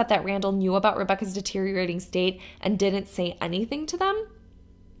Kevin upset that Randall knew about Rebecca's deteriorating state and didn't say anything to them?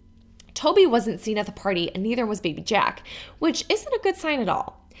 Toby wasn't seen at the party, and neither was baby Jack, which isn't a good sign at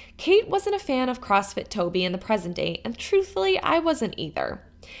all. Kate wasn't a fan of CrossFit Toby in the present day, and truthfully, I wasn't either.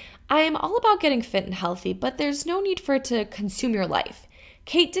 I am all about getting fit and healthy, but there's no need for it to consume your life.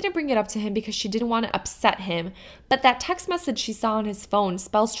 Kate didn't bring it up to him because she didn't want to upset him, but that text message she saw on his phone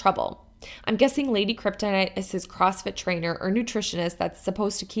spells trouble. I'm guessing Lady Kryptonite is his CrossFit trainer or nutritionist that's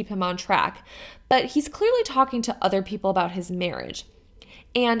supposed to keep him on track, but he's clearly talking to other people about his marriage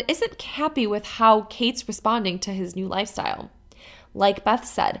and isn't happy with how Kate's responding to his new lifestyle. Like Beth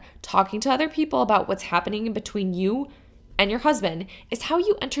said, talking to other people about what's happening in between you and your husband is how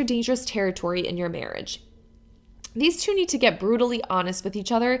you enter dangerous territory in your marriage. These two need to get brutally honest with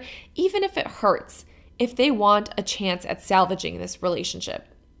each other, even if it hurts, if they want a chance at salvaging this relationship.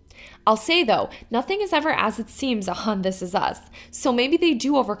 I'll say though, nothing is ever as it seems on This Is Us, so maybe they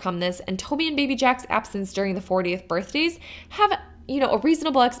do overcome this, and Toby and baby Jack's absence during the 40th birthdays have, a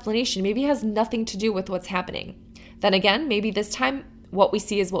reasonable explanation. Maybe it has nothing to do with what's happening. Then again, maybe this time what we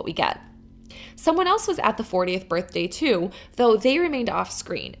see is what we get. Someone else was at the 40th birthday too, though they remained off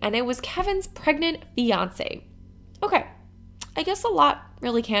screen, and it was Kevin's pregnant fiance. Okay, I guess a lot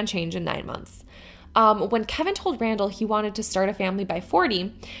really can change in 9 months. When Kevin told Randall he wanted to start a family by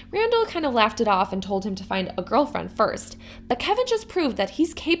 40, Randall kind of laughed it off and told him to find a girlfriend first, but Kevin just proved that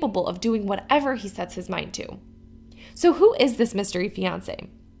he's capable of doing whatever he sets his mind to. So who is this mystery fiance?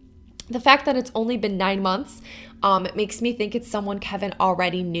 The fact that it's only been 9 months makes me think it's someone Kevin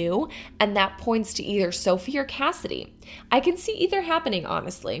already knew, and that points to either Sophie or Cassidy. I can see either happening,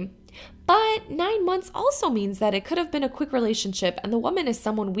 honestly. But 9 months also means that it could have been a quick relationship and the woman is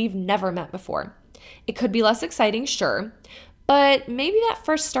someone we've never met before. It could be less exciting, sure, but maybe that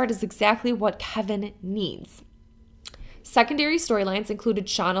first start is exactly what Kevin needs. Secondary storylines included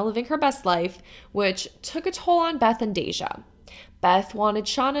Shauna living her best life, which took a toll on Beth and Deja. Beth wanted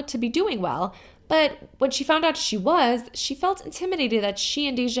Shauna to be doing well, but when she found out she felt intimidated that she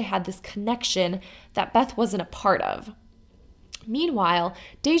and Deja had this connection that Beth wasn't a part of. Meanwhile,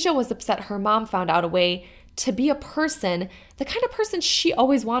 Deja was upset her mom found out a way to be a person, the kind of person she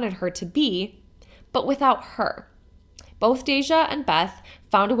always wanted her to be, but without her. Both Deja and Beth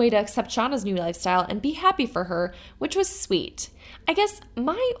found a way to accept Shauna's new lifestyle and be happy for her, which was sweet. I guess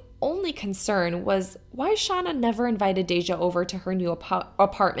my only concern was why Shauna never invited Deja over to her new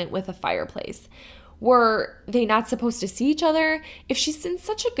apartment with a fireplace. Were they not supposed to see each other? If she's in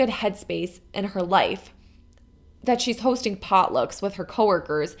such a good headspace in her life that she's hosting potlucks with her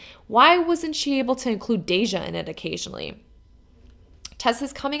coworkers, why wasn't she able to include Deja in it occasionally?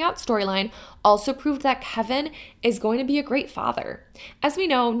 Tessa's coming out storyline also proved that Kevin is going to be a great father. As we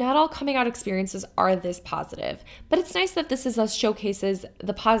know, not all coming out experiences are this positive, but it's nice that This Is Us showcases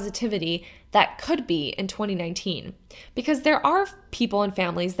the positivity that could be in 2019, because there are people and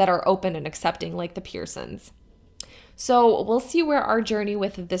families that are open and accepting, like the Pearsons. So we'll see where our journey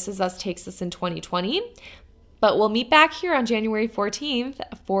with This Is Us takes us in 2020, but we'll meet back here on January 14th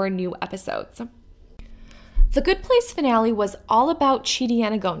for new episodes. The Good Place finale was all about Chidi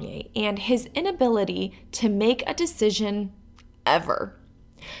Anagonye and his inability to make a decision ever.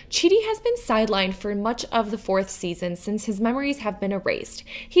 Chidi has been sidelined for much of the 4th season since his memories have been erased.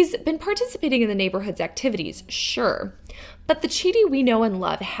 He's been participating in the neighborhood's activities, sure, but the Chidi we know and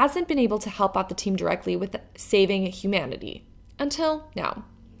love hasn't been able to help out the team directly with saving humanity. Until now.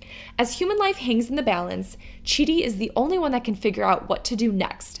 As human life hangs in the balance, Chidi is the only one that can figure out what to do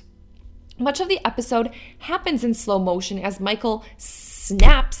next. Much of the episode happens in slow motion as Michael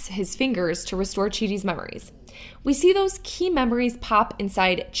snaps his fingers to restore Chidi's memories. We see those key memories pop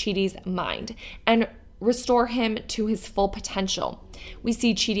inside Chidi's mind and restore him to his full potential. We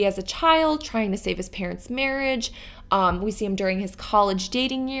see Chidi as a child trying to save his parents' marriage. We see him during his college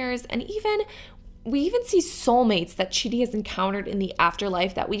dating years, and we even see soulmates that Chidi has encountered in the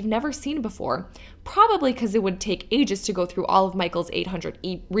afterlife that we've never seen before, probably because it would take ages to go through all of Michael's 800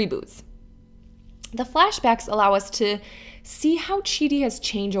 reboots. The flashbacks allow us to see how Chidi has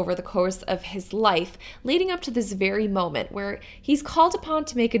changed over the course of his life, leading up to this very moment where he's called upon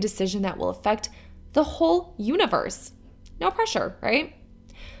to make a decision that will affect the whole universe. No pressure, right?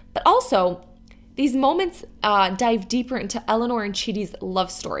 But also, These moments dive deeper into Eleanor and Chidi's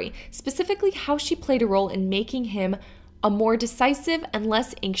love story, specifically how she played a role in making him a more decisive and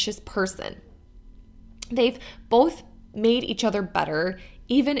less anxious person. They've both made each other better,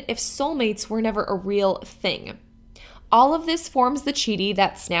 even if soulmates were never a real thing. All of this forms the Chidi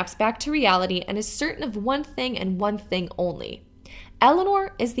that snaps back to reality and is certain of one thing and one thing only.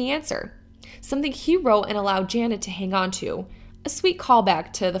 Eleanor is the answer, something he wrote and allowed Janet to hang on to. A sweet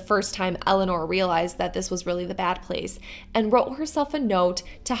callback to the first time Eleanor realized that this was really the bad place and wrote herself a note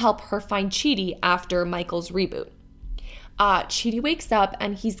to help her find Chidi after Michael's reboot. Chidi wakes up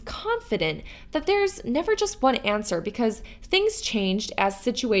and he's confident that there's never just one answer because things changed as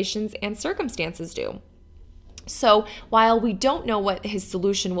situations and circumstances do. So while we don't know what his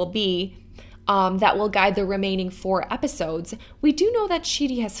solution will be, that will guide the remaining 4 episodes, we do know that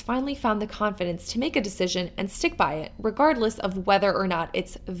Chidi has finally found the confidence to make a decision and stick by it, regardless of whether or not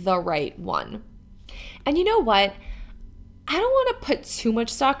it's the right one. And you know what? I don't want to put too much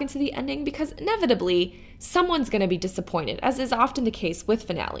stock into the ending because inevitably someone's going to be disappointed, as is often the case with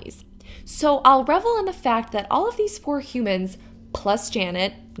finales. So I'll revel in the fact that all of these 4 humans, plus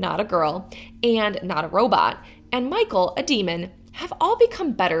Janet, not a girl, and not a robot, and Michael, a demon, have all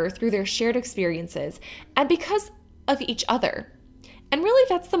become better through their shared experiences and because of each other. And really,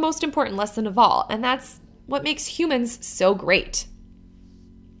 that's the most important lesson of all, and that's what makes humans so great.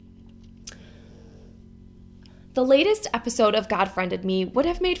 The latest episode of God Friended Me would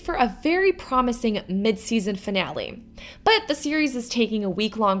have made for a very promising mid-season finale, but the series is taking a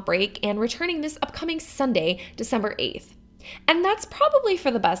week-long break and returning this upcoming Sunday, December 8th. And that's probably for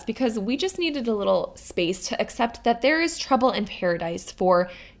the best because we just needed a little space to accept that there is trouble in paradise for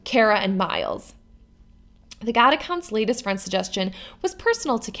Kara and Miles. The God Account's latest friend suggestion was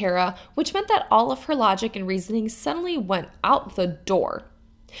personal to Kara, which meant that all of her logic and reasoning suddenly went out the door.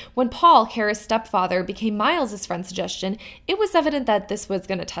 When Paul, Kara's stepfather, became Miles' friend suggestion, it was evident that this was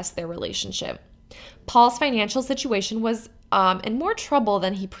going to test their relationship. Paul's financial situation was in more trouble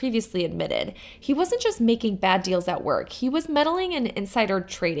than he previously admitted. He wasn't just making bad deals at work. He was meddling in insider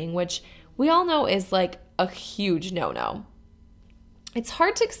trading, which we all know is like a huge no-no. It's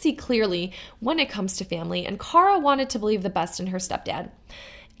hard to see clearly when it comes to family, and Kara wanted to believe the best in her stepdad.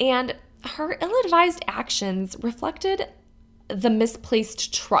 And her ill-advised actions reflected the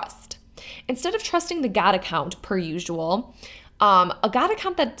misplaced trust. Instead of trusting the God Account per usual, a God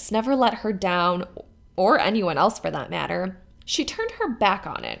Account that's never let her down, or anyone else for that matter, she turned her back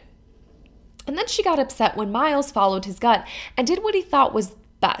on it. And then she got upset when Miles followed his gut and did what he thought was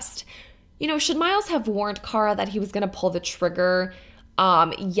best. You know, should Miles have warned Kara that he was going to pull the trigger?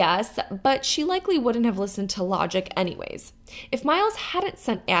 Yes, but she likely wouldn't have listened to logic anyways. If Miles hadn't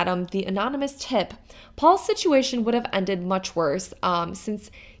sent Adam the anonymous tip, Paul's situation would have ended much worse,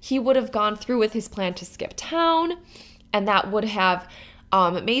 since he would have gone through with his plan to skip town, and that would have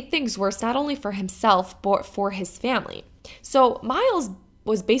made things worse not only for himself, but for his family. So Miles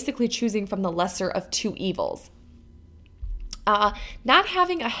was basically choosing from the lesser of 2 evils. Not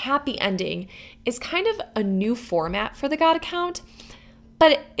having a happy ending is kind of a new format for the God Account,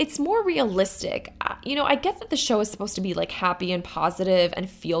 but it's more realistic. I get that the show is supposed to be like happy and positive and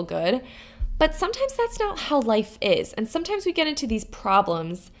feel good, but sometimes that's not how life is. And sometimes we get into these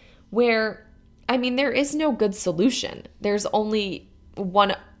problems where, there is no good solution. There's only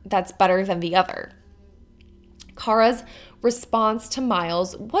one that's better than the other. Kara's response to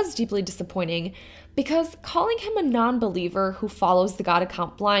Miles was deeply disappointing because calling him a non-believer who follows the God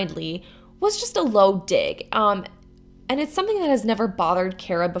Account blindly was just a low dig. And it's something that has never bothered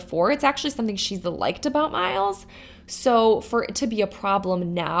Kara before. It's actually something she's liked about Miles. So for it to be a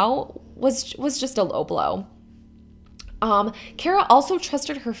problem now was just a low blow. Kara also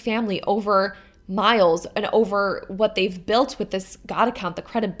trusted her family over Miles and over what they've built with this God Account, the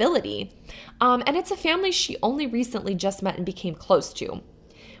credibility. And it's a family she only recently just met and became close to,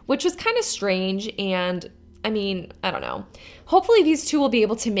 which was kind of strange. And I don't know. Hopefully these two will be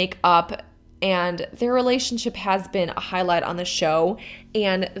able to make up, and their relationship has been a highlight on the show,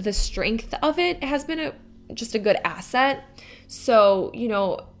 and the strength of it has been just a good asset. So,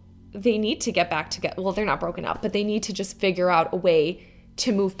 they need to get back together. Well, they're not broken up, but they need to just figure out a way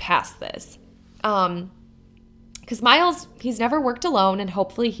to move past this. Because Miles, he's never worked alone, and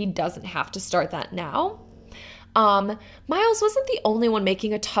hopefully he doesn't have to start that now. Miles wasn't the only one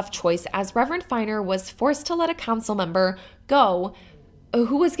making a tough choice, as Reverend Finer was forced to let a council member go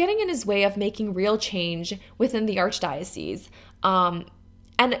who was getting in his way of making real change within the archdiocese.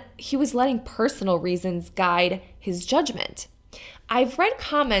 And he was letting personal reasons guide his judgment. I've read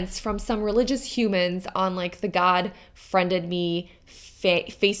comments from some religious humans on like the God Friended Me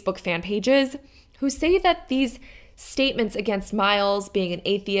Facebook fan pages who say that these statements against Miles being an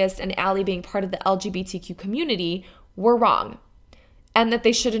atheist and Allie being part of the LGBTQ community were wrong, and that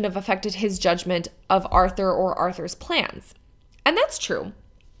they shouldn't have affected his judgment of Arthur or Arthur's plans. And that's true.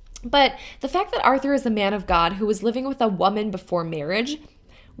 But the fact that Arthur is a man of God who was living with a woman before marriage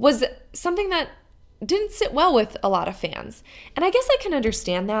was something that didn't sit well with a lot of fans. And I guess I can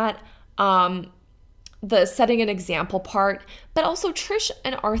understand that, the setting an example part, but also Trish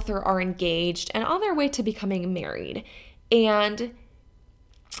and Arthur are engaged and on their way to becoming married. And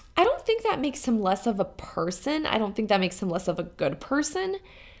I don't think that makes him less of a person. I don't think that makes him less of a good person,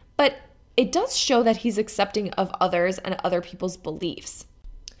 but it does show that he's accepting of others and other people's beliefs.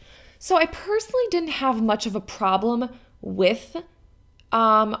 So I personally didn't have much of a problem with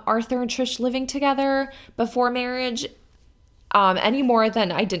Arthur and Trish living together before marriage, any more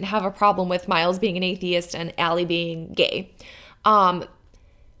than I didn't have a problem with Miles being an atheist and Allie being gay.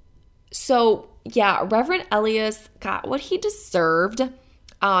 So yeah, Reverend Elias got what he deserved.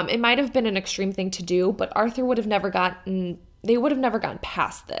 It might have been an extreme thing to do, but Arthur would have never gotten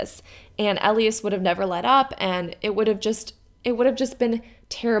past this, and Elias would have never let up, and it would have just been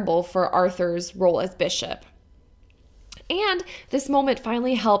terrible for Arthur's role as bishop. And this moment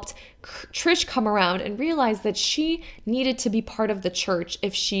finally helped Trish come around and realize that she needed to be part of the church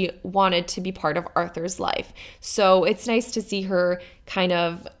if she wanted to be part of Arthur's life. So it's nice to see her kind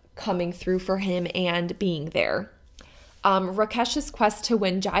of coming through for him and being there. Rakesh's quest to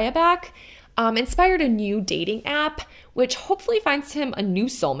win Jaya back inspired a new dating app, which hopefully finds him a new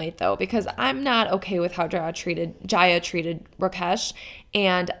soulmate, though, because I'm not okay with how Jaya treated Rakesh,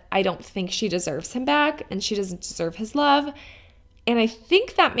 and I don't think she deserves him back, and she doesn't deserve his love. And I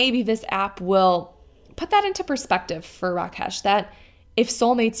think that maybe this app will put that into perspective for Rakesh, that if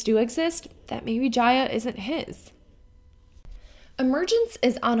soulmates do exist, that maybe Jaya isn't his. Emergence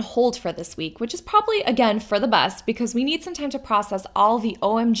is on hold for this week, which is probably, again, for the best because we need some time to process all the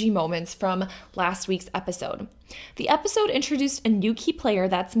OMG moments from last week's episode. The episode introduced a new key player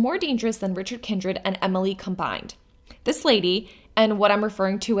that's more dangerous than Richard Kindred and Emily combined. This lady, and what I'm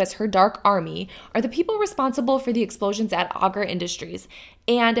referring to as her dark army, are the people responsible for the explosions at Auger Industries.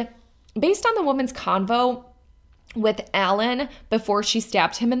 And based on the woman's convo with Alan before she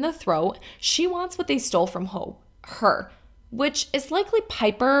stabbed him in the throat, she wants what they stole from her, which is likely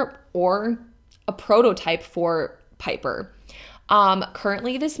Piper or a prototype for Piper.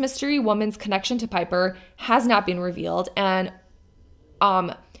 Currently, this mystery woman's connection to Piper has not been revealed, and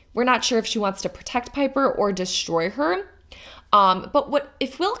we're not sure if she wants to protect Piper or destroy her. But what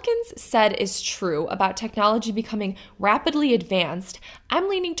if Wilkins said is true about technology becoming rapidly advanced, I'm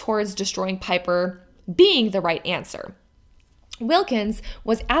leaning towards destroying Piper being the right answer. Wilkins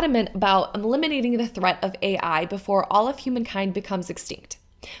was adamant about eliminating the threat of AI before all of humankind becomes extinct.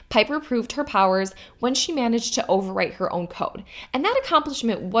 Piper proved her powers when she managed to overwrite her own code, and that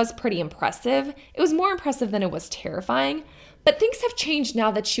accomplishment was pretty impressive. It was more impressive than it was terrifying, but things have changed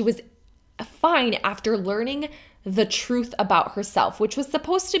now that she was fine after learning the truth about herself, which was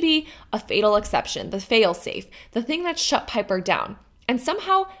supposed to be a fatal exception, the fail-safe, the thing that shut Piper down, and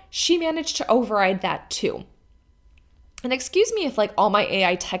somehow she managed to override that too. And excuse me if like all my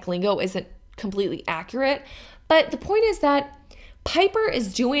AI tech lingo isn't completely accurate, but the point is that Piper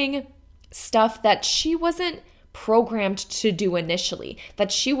is doing stuff that she wasn't programmed to do initially,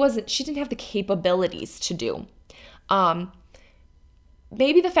 that she didn't have the capabilities to do.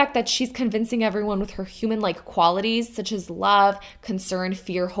 Maybe the fact that she's convincing everyone with her human-like qualities, such as love, concern,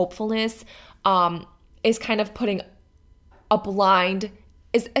 fear, hopefulness, is kind of putting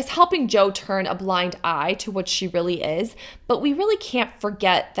is helping Jo turn a blind eye to what she really is, but we really can't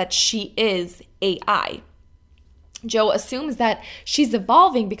forget that she is AI. Jo assumes that she's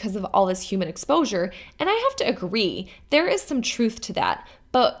evolving because of all this human exposure, and I have to agree, there is some truth to that,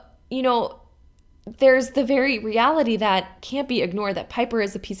 but, there's the very reality that can't be ignored that Piper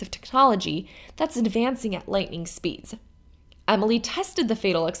is a piece of technology that's advancing at lightning speeds. Emily tested the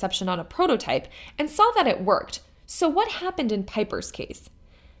fatal exception on a prototype and saw that it worked, so what happened in Piper's case?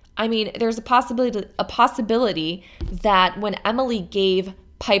 I mean, there's a possibility that when Emily gave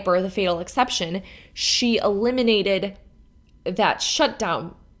Piper the fatal exception, she eliminated that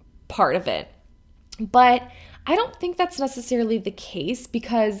shutdown part of it. But I don't think that's necessarily the case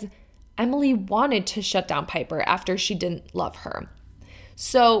because Emily wanted to shut down Piper after she didn't love her.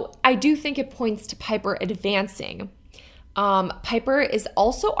 So I do think it points to Piper advancing. Piper is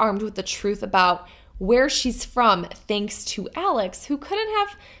also armed with the truth about where she's from thanks to Alex, who couldn't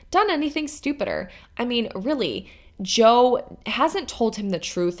have done anything stupider. I mean, really, Joe hasn't told him the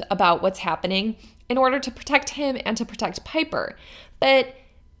truth about what's happening in order to protect him and to protect Piper. But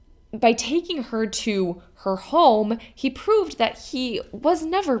by taking her to her home, he proved that he was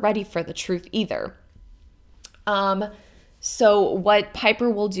never ready for the truth either. So what Piper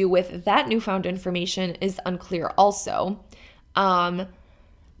will do with that newfound information is unclear also.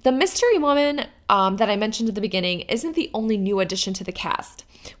 The mystery woman that I mentioned at the beginning isn't the only new addition to the cast.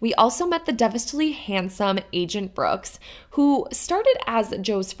 We also met the devastatingly handsome Agent Brooks, who started as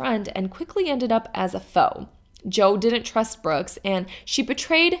Joe's friend and quickly ended up as a foe. Joe didn't trust Brooks, and she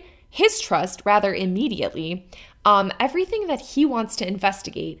betrayed his trust rather immediately. Everything that he wants to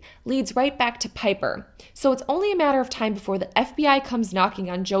investigate leads right back to Piper. So it's only a matter of time before the FBI comes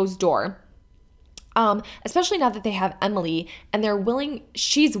knocking on Joe's door. Especially now that they have Emily and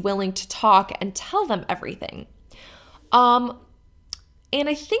she's willing to talk and tell them everything. And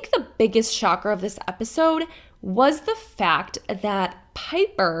I think the biggest shocker of this episode was the fact that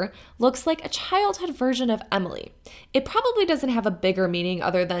Piper looks like a childhood version of Emily. It probably doesn't have a bigger meaning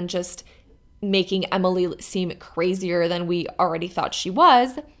other than just making Emily seem crazier than we already thought she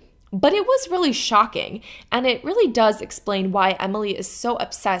was, but it was really shocking, and it really does explain why Emily is so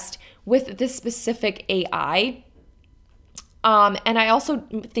obsessed with this specific AI. And I also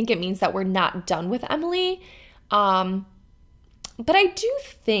think it means that we're not done with Emily. But I do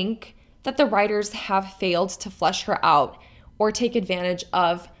think that the writers have failed to flesh her out or take advantage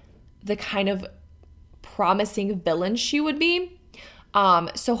of the kind of promising villain she would be.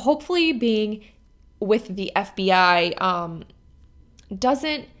 So hopefully being with the FBI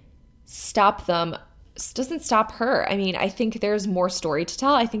doesn't stop her. I mean, I think there's more story to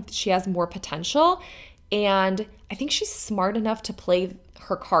tell. I think that she has more potential, and I think she's smart enough to play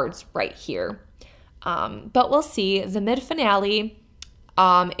her cards right here. But we'll see. The mid-finale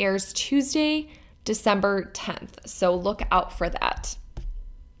airs Tuesday, December 10th, so look out for that.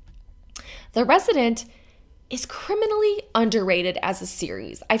 The Resident is criminally underrated as a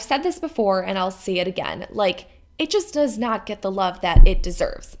series. I've said this before and I'll say it again. It just does not get the love that it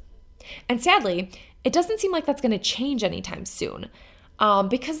deserves. And sadly, it doesn't seem like that's going to change anytime soon.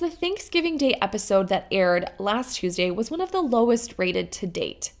 Because the Thanksgiving Day episode that aired last Tuesday was one of the lowest rated to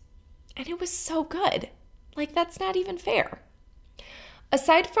date. And it was so good. That's not even fair.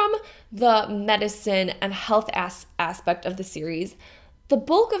 Aside from the medicine and health aspect of the series, the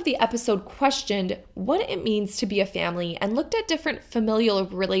bulk of the episode questioned what it means to be a family and looked at different familial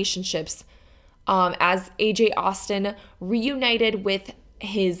relationships as AJ Austin reunited with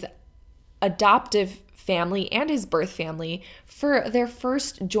his adoptive family and his birth family for their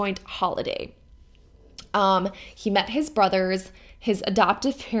first joint holiday. He met his brothers, his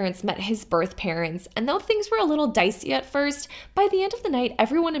adoptive parents met his birth parents, and though things were a little dicey at first, by the end of the night,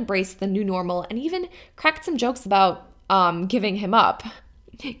 everyone embraced the new normal and even cracked some jokes about giving him up.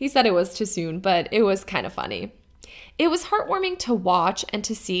 He said it was too soon, but it was kind of funny. It was heartwarming to watch and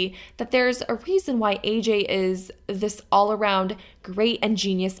to see that there's a reason why AJ is this all-around great and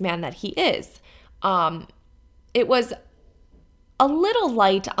genius man that he is. It was a little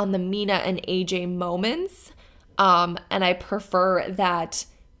light on the Mina and AJ moments, and I prefer that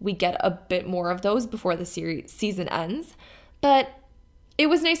we get a bit more of those before the season ends. But it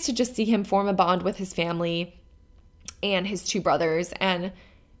was nice to just see him form a bond with his family and his two brothers and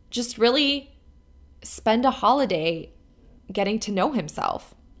just really spend a holiday getting to know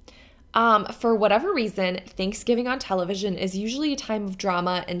himself. For whatever reason, Thanksgiving on television is usually a time of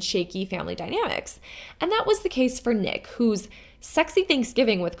drama and shaky family dynamics. And that was the case for Nick, whose sexy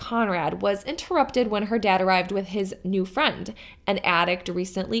Thanksgiving with Conrad was interrupted when her dad arrived with his new friend, an addict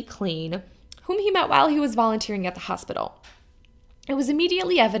recently clean, whom he met while he was volunteering at the hospital. It was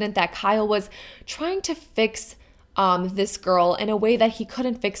immediately evident that Kyle was trying to fix this girl in a way that he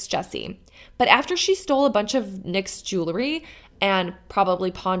couldn't fix Jessie. But after she stole a bunch of Nick's jewelry and probably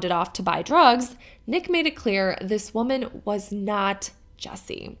pawned it off to buy drugs, Nick made it clear this woman was not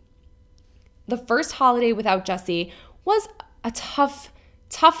Jessie. The first holiday without Jessie was a tough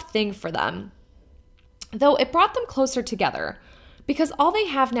thing for them, though it brought them closer together because all they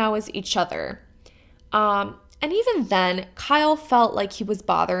have now is each other. And even then, Kyle felt like he was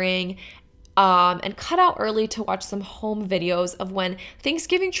bothering and cut out early to watch some home videos of when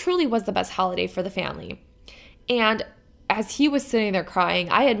Thanksgiving truly was the best holiday for the family. And as he was sitting there crying,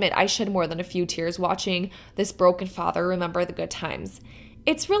 I admit I shed more than a few tears watching this broken father remember the good times.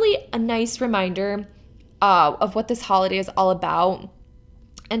 It's really a nice reminder of what this holiday is all about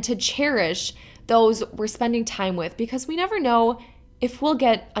and to cherish those we're spending time with, because we never know if we'll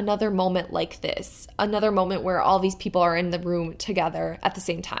get another moment like this, another moment where all these people are in the room together at the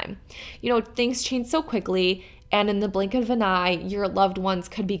same time. Things change so quickly, and in the blink of an eye, your loved ones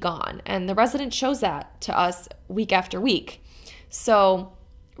could be gone. And the resident shows that to us week after week. So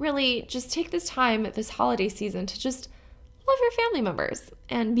really, just take this time, this holiday season, to just love your family members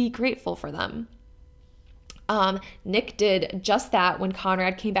and be grateful for them. Nick did just that when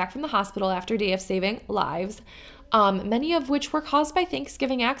Conrad came back from the hospital after a day of saving lives, many of which were caused by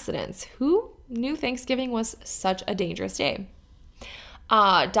Thanksgiving accidents. Who knew Thanksgiving was such a dangerous day?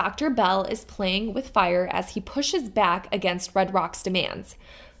 Dr. Bell is playing with fire as he pushes back against Red Rock's demands.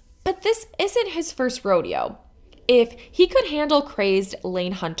 But this isn't his first rodeo. If he could handle crazed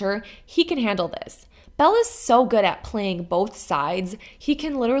Lane Hunter, he can handle this. Bell is so good at playing both sides, he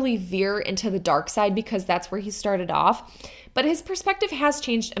can literally veer into the dark side because that's where he started off. But his perspective has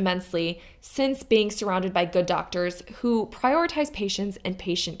changed immensely since being surrounded by good doctors who prioritize patients and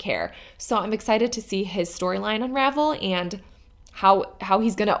patient care. So I'm excited to see his storyline unravel and how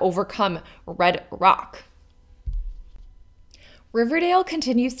he's going to overcome Red Rock. Riverdale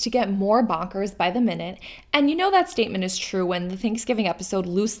continues to get more bonkers by the minute, and you know that statement is true when the Thanksgiving episode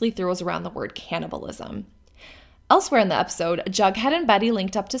loosely throws around the word cannibalism. Elsewhere in the episode, Jughead and Betty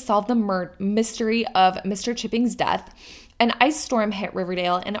linked up to solve the mystery of Mr. Chipping's death. An ice storm hit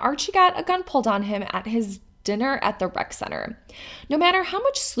Riverdale, and Archie got a gun pulled on him at his dinner at the rec center. No matter how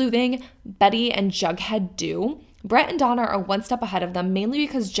much sleuthing Betty and Jughead do, Brett and Donna are one step ahead of them, mainly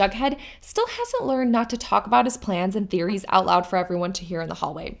because Jughead still hasn't learned not to talk about his plans and theories out loud for everyone to hear in the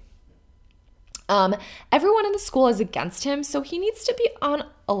hallway. Everyone in the school is against him, so he needs to be on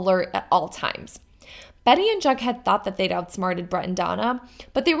alert at all times. Betty and Jughead thought that they'd outsmarted Brett and Donna,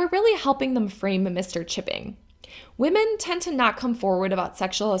 but they were really helping them frame Mr. Chipping. Women tend to not come forward about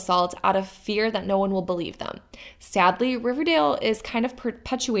sexual assault out of fear that no one will believe them. Sadly, Riverdale is kind of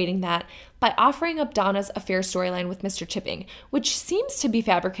perpetuating that by offering up Donna's affair storyline with Mr. Chipping, which seems to be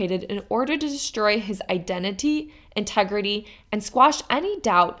fabricated in order to destroy his identity, integrity, and squash any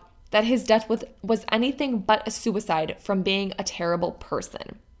doubt that his death was anything but a suicide from being a terrible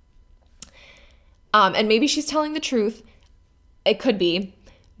person. And maybe she's telling the truth. It could be.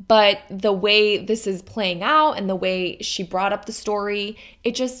 But the way this is playing out and the way she brought up the story,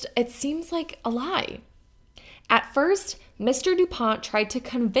 it seems like a lie. At first, Mr. DuPont tried to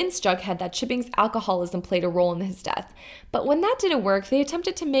convince Jughead that Chipping's alcoholism played a role in his death. But when that didn't work, they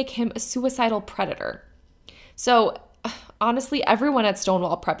attempted to make him a suicidal predator. So, honestly, everyone at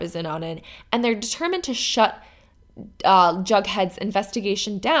Stonewall Prep is in on it, and they're determined to shut Jughead's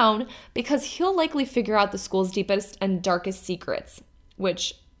investigation down because he'll likely figure out the school's deepest and darkest secrets,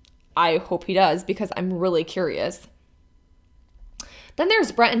 which I hope he does because I'm really curious. Then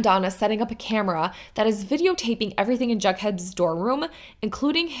there's Brett and Donna setting up a camera that is videotaping everything in Jughead's dorm room,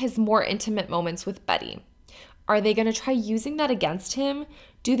 including his more intimate moments with Betty. Are they going to try using that against him?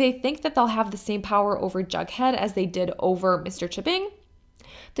 Do they think that they'll have the same power over Jughead as they did over Mr. Chipping?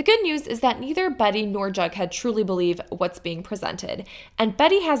 The good news is that neither Betty nor Jughead truly believe what's being presented, and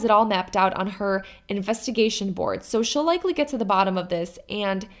Betty has it all mapped out on her investigation board, so she'll likely get to the bottom of this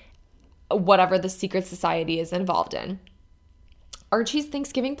and whatever the secret society is involved in. Archie's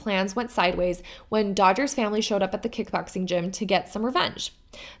Thanksgiving plans went sideways when Dodger's family showed up at the kickboxing gym to get some revenge.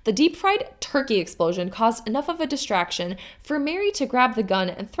 The deep-fried turkey explosion caused enough of a distraction for Mary to grab the gun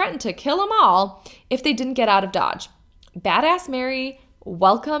and threaten to kill them all if they didn't get out of Dodge. Badass Mary,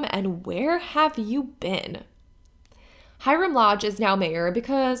 welcome, and where have you been? Hiram Lodge is now mayor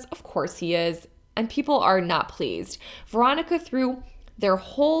because, of course, he is, and people are not pleased. Veronica threw their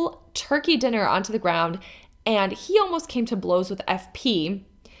whole turkey dinner onto the ground, and he almost came to blows with FP,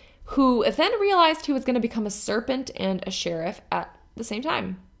 who then realized he was going to become a serpent and a sheriff at the same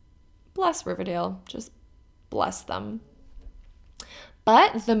time. Bless Riverdale. Just bless them.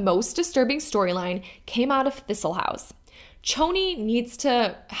 But the most disturbing storyline came out of Thistle House. Choni needs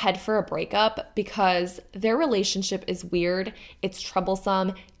to head for a breakup because their relationship is weird, it's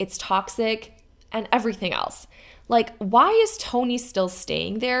troublesome, it's toxic, and everything else. Like, why is Toni still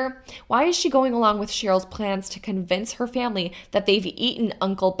staying there? Why is she going along with Cheryl's plans to convince her family that they've eaten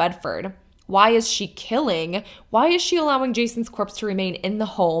Uncle Bedford? Why is she killing? Why is she allowing Jason's corpse to remain in the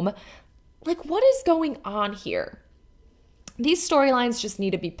home? Like, what is going on here? These storylines just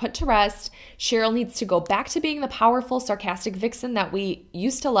need to be put to rest. Cheryl needs to go back to being the powerful, sarcastic vixen that we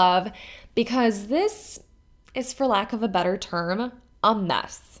used to love, because this is, for lack of a better term, a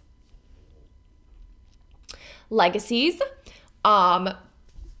mess. Legacies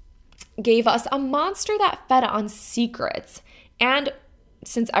gave us a monster that fed on secrets. And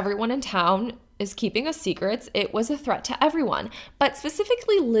since everyone in town is keeping us secrets, it was a threat to everyone. But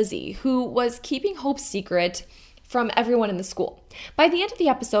specifically Lizzie, who was keeping Hope's secret from everyone in the school. By the end of the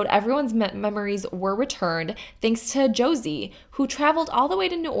episode, everyone's memories were returned thanks to Josie, who traveled all the way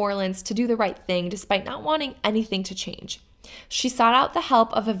to New Orleans to do the right thing despite not wanting anything to change. She sought out the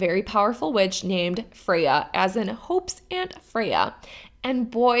help of a very powerful witch named Freya, as in Hope's Aunt Freya, and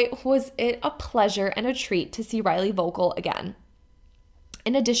boy, was it a pleasure and a treat to see Riley vocal again.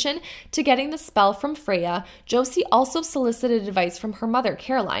 In addition to getting the spell from Freya, Josie also solicited advice from her mother,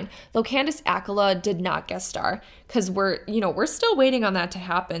 Caroline, though Candace Accola did not guest star, because we're still waiting on that to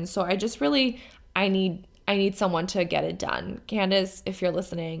happen. So I need someone to get it done. Candace, if you're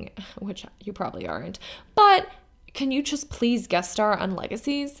listening, which you probably aren't, but can you just please guest star on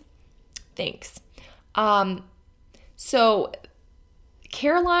Legacies? Thanks. So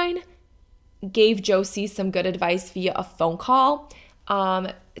Caroline gave Josie some good advice via a phone call,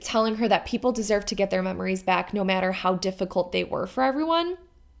 telling her that people deserve to get their memories back no matter how difficult they were for everyone.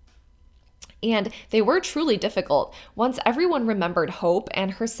 And they were truly difficult. Once everyone remembered Hope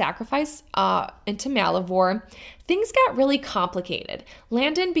and her sacrifice into Malivore, things got really complicated.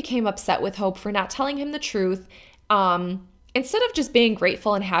 Landon became upset with Hope for not telling him the truth, instead of just being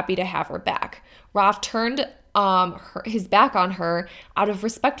grateful and happy to have her back. Raph turned his back on her out of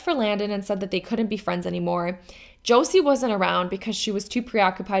respect for Landon and said that they couldn't be friends anymore. Josie wasn't around because she was too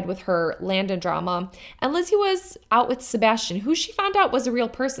preoccupied with her Landon drama, and Lizzie was out with Sebastian, who she found out was a real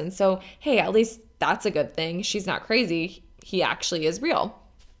person. So, hey, at least that's a good thing. She's not crazy. He actually is real.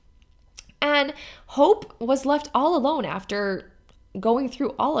 And Hope was left all alone after going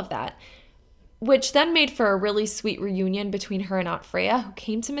through all of that, which then made for a really sweet reunion between her and Aunt Freya, who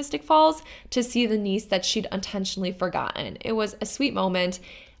came to Mystic Falls to see the niece that she'd intentionally forgotten. It was a sweet moment.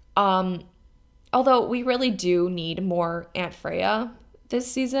 Although we really do need more Aunt Freya this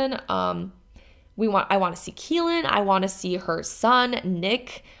season. I want to see Keelan. I want to see her son,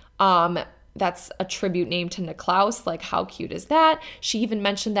 Nick. That's a tribute name to Niklaus. Like, how cute is that? She even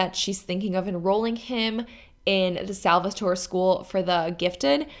mentioned that she's thinking of enrolling him in the Salvatore School for the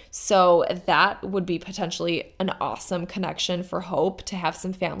Gifted. So that would be potentially an awesome connection for Hope to have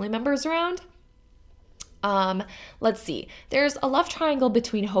some family members around. Let's see. There's a love triangle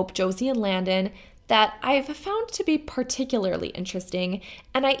between Hope, Josie, and Landon that I've found to be particularly interesting.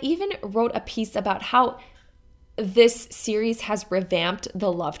 And I even wrote a piece about how this series has revamped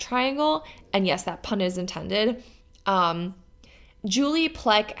the love triangle. And yes, that pun is intended. Julie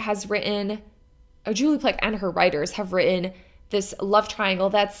Plec and her writers have written this love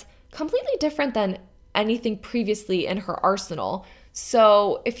triangle that's completely different than anything previously in her arsenal.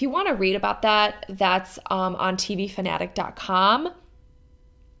 So if you want to read about that, that's on tvfanatic.com.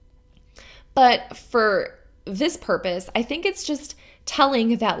 But for this purpose, I think it's just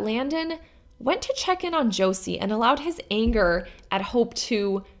telling that Landon went to check in on Josie and allowed his anger at Hope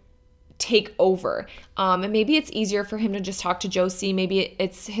to take over. And maybe it's easier for him to just talk to Josie. Maybe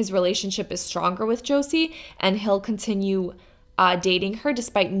it's his relationship is stronger with Josie and he'll continue dating her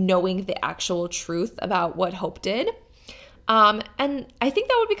despite knowing the actual truth about what Hope did. And I think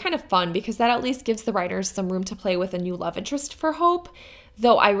that would be kind of fun because that at least gives the writers some room to play with a new love interest for Hope,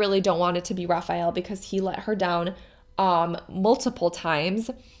 though I really don't want it to be Raphael because he let her down multiple times.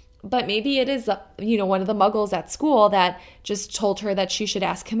 But maybe it is, one of the muggles at school that just told her that she should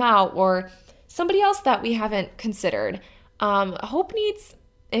ask him out, or somebody else that we haven't considered. Hope needs,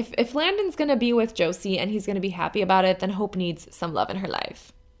 if Landon's going to be with Josie and he's going to be happy about it, then Hope needs some love in her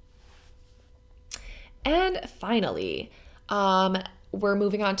life. And finally, we're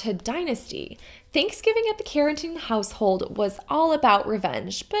moving on to Dynasty. Thanksgiving at the Carrington household was all about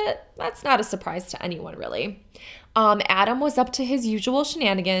revenge, but that's not a surprise to anyone, really. Adam was up to his usual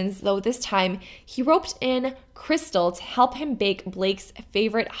shenanigans, though this time he roped in Crystal to help him bake Blake's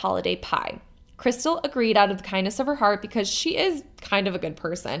favorite holiday pie. Crystal agreed out of the kindness of her heart because she is kind of a good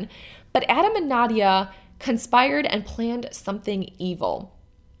person, but Adam and Nadia conspired and planned something evil.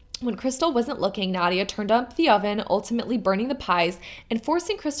 When Crystal wasn't looking, Nadia turned up the oven, ultimately burning the pies and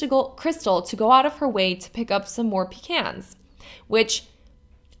forcing Crystal to go out of her way to pick up some more pecans, which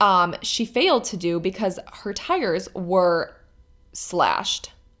she failed to do because her tires were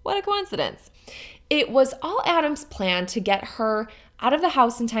slashed. What a coincidence. It was all Adam's plan to get her out of the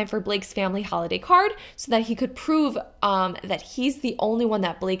house in time for Blake's family holiday card so that he could prove that he's the only one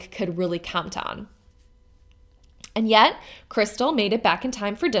that Blake could really count on. And yet, Crystal made it back in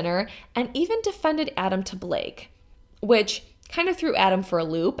time for dinner and even defended Adam to Blake, which kind of threw Adam for a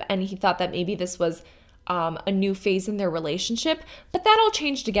loop, and he thought that maybe this was a new phase in their relationship. But that all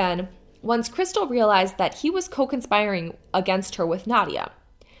changed again once Crystal realized that he was co-conspiring against her with Nadia.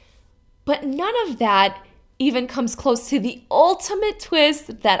 But none of that even comes close to the ultimate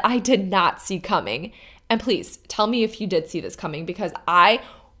twist that I did not see coming. And please tell me if you did see this coming, because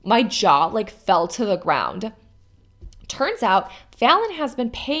my jaw like fell to the ground. Turns out Fallon has been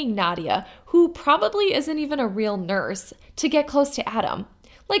paying Nadia, who probably isn't even a real nurse, to get close to Adam.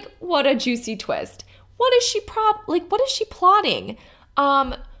 Like, what a juicy twist. What is she plotting?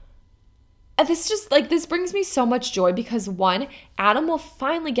 This brings me so much joy because 1, Adam will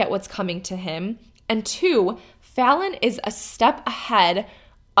finally get what's coming to him, and 2, Fallon is a step ahead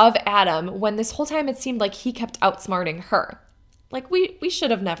of Adam when this whole time it seemed like he kept outsmarting her. Like, we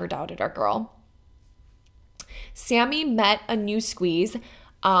should have never doubted our girl. Sammy met a new squeeze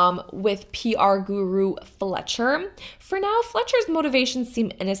with PR guru Fletcher. For now, Fletcher's motivations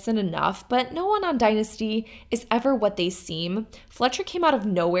seem innocent enough, but no one on Dynasty is ever what they seem. Fletcher came out of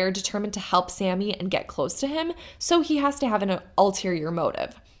nowhere determined to help Sammy and get close to him, so he has to have an ulterior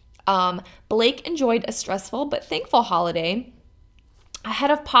motive. Blake enjoyed a stressful but thankful holiday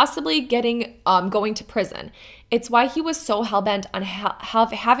ahead of possibly going to prison. It's why he was so hellbent on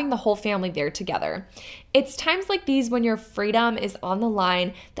having the whole family there together. It's times like these when your freedom is on the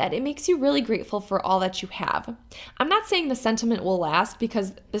line that it makes you really grateful for all that you have. I'm not saying the sentiment will last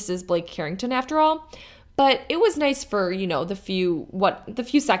because this is Blake Carrington after all, but it was nice for, the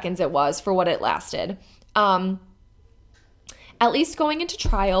few seconds it was for what it lasted. At least going into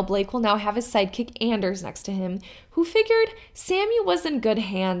trial, Blake will now have his sidekick Anders next to him, who figured Sammy was in good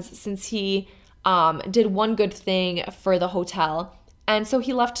hands since he did one good thing for the hotel, and so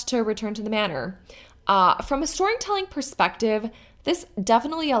he left to return to the manor. From a storytelling perspective, this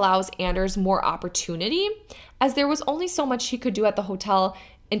definitely allows Anders more opportunity, as there was only so much he could do at the hotel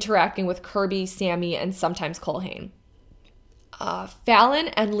interacting with Kirby, Sammy, and sometimes Culhane. Fallon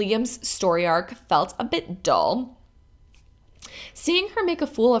and Liam's story arc felt a bit dull. Seeing her make a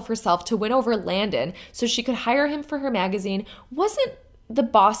fool of herself to win over Landon so she could hire him for her magazine wasn't the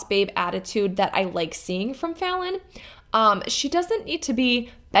boss babe attitude that I like seeing from Fallon. She doesn't need to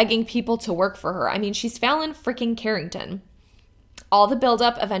be begging people to work for her. I mean, she's Fallon freaking Carrington. All the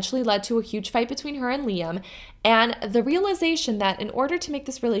buildup eventually led to a huge fight between her and Liam, and the realization that in order to make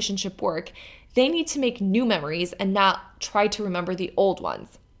this relationship work, they need to make new memories and not try to remember the old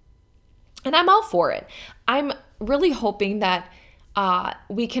ones. And I'm all for it. I'm really hoping that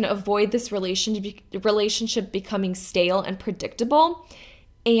we can avoid this relationship becoming stale and predictable.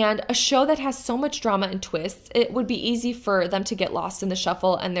 And a show that has so much drama and twists, it would be easy for them to get lost in the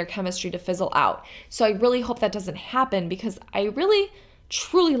shuffle and their chemistry to fizzle out. So I really hope that doesn't happen because I really,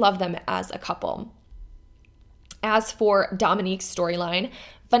 truly love them as a couple. As for Dominique's storyline,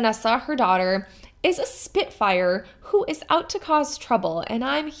 Vanessa, her daughter, is a spitfire who is out to cause trouble, and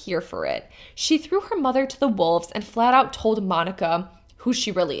I'm here for it. She threw her mother to the wolves and flat out told Monica who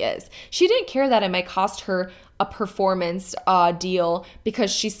she really is. She didn't care that it might cost her a performance deal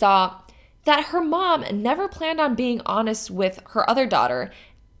because she saw that her mom never planned on being honest with her other daughter,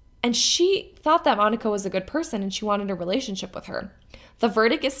 and she thought that Monica was a good person and she wanted a relationship with her. The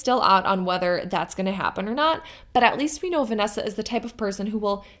verdict is still out on whether that's going to happen or not, but at least we know Vanessa is the type of person who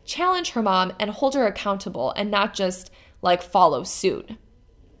will challenge her mom and hold her accountable and not just follow suit.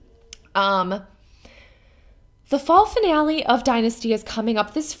 The fall finale of Dynasty is coming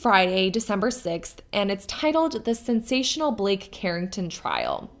up this Friday, December 6th, and it's titled The Sensational Blake Carrington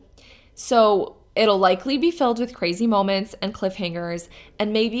Trial. So it'll likely be filled with crazy moments and cliffhangers,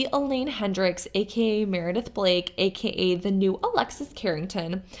 and maybe Elaine Hendricks, aka Meredith Blake, aka the new Alexis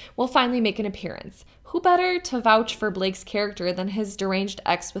Carrington, will finally make an appearance. Who better to vouch for Blake's character than his deranged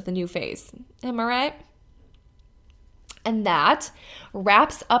ex with a new face? Am I right? And that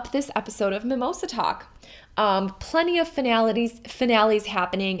wraps up this episode of Mimosa Talk. Plenty of finales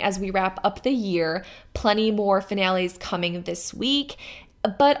happening as we wrap up the year. Plenty more finales coming this week.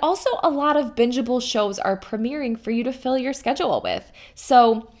 But also a lot of bingeable shows are premiering for you to fill your schedule with.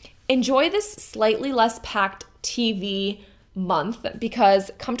 So enjoy this slightly less packed TV month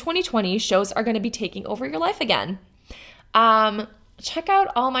because come 2020, shows are going to be taking over your life again. Check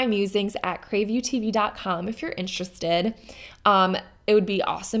out all my musings at craveyoutv.com if you're interested. It would be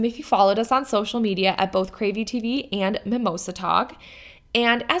awesome if you followed us on social media at both CraveYouTV and Mimosa Talk.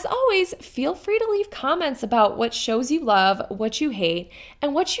 And as always, feel free to leave comments about what shows you love, what you hate,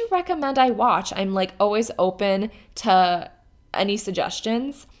 and what you recommend I watch. I'm always open to any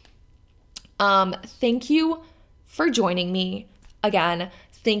suggestions. Thank you for joining me again.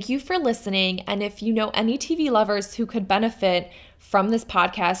 Thank you for listening. And if you know any TV lovers who could benefit from this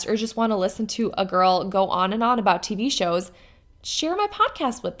podcast or just want to listen to a girl go on and on about TV shows, share my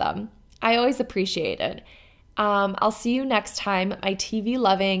podcast with them. I always appreciate it. I'll see you next time, my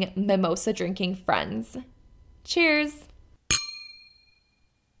TV-loving, mimosa-drinking friends. Cheers!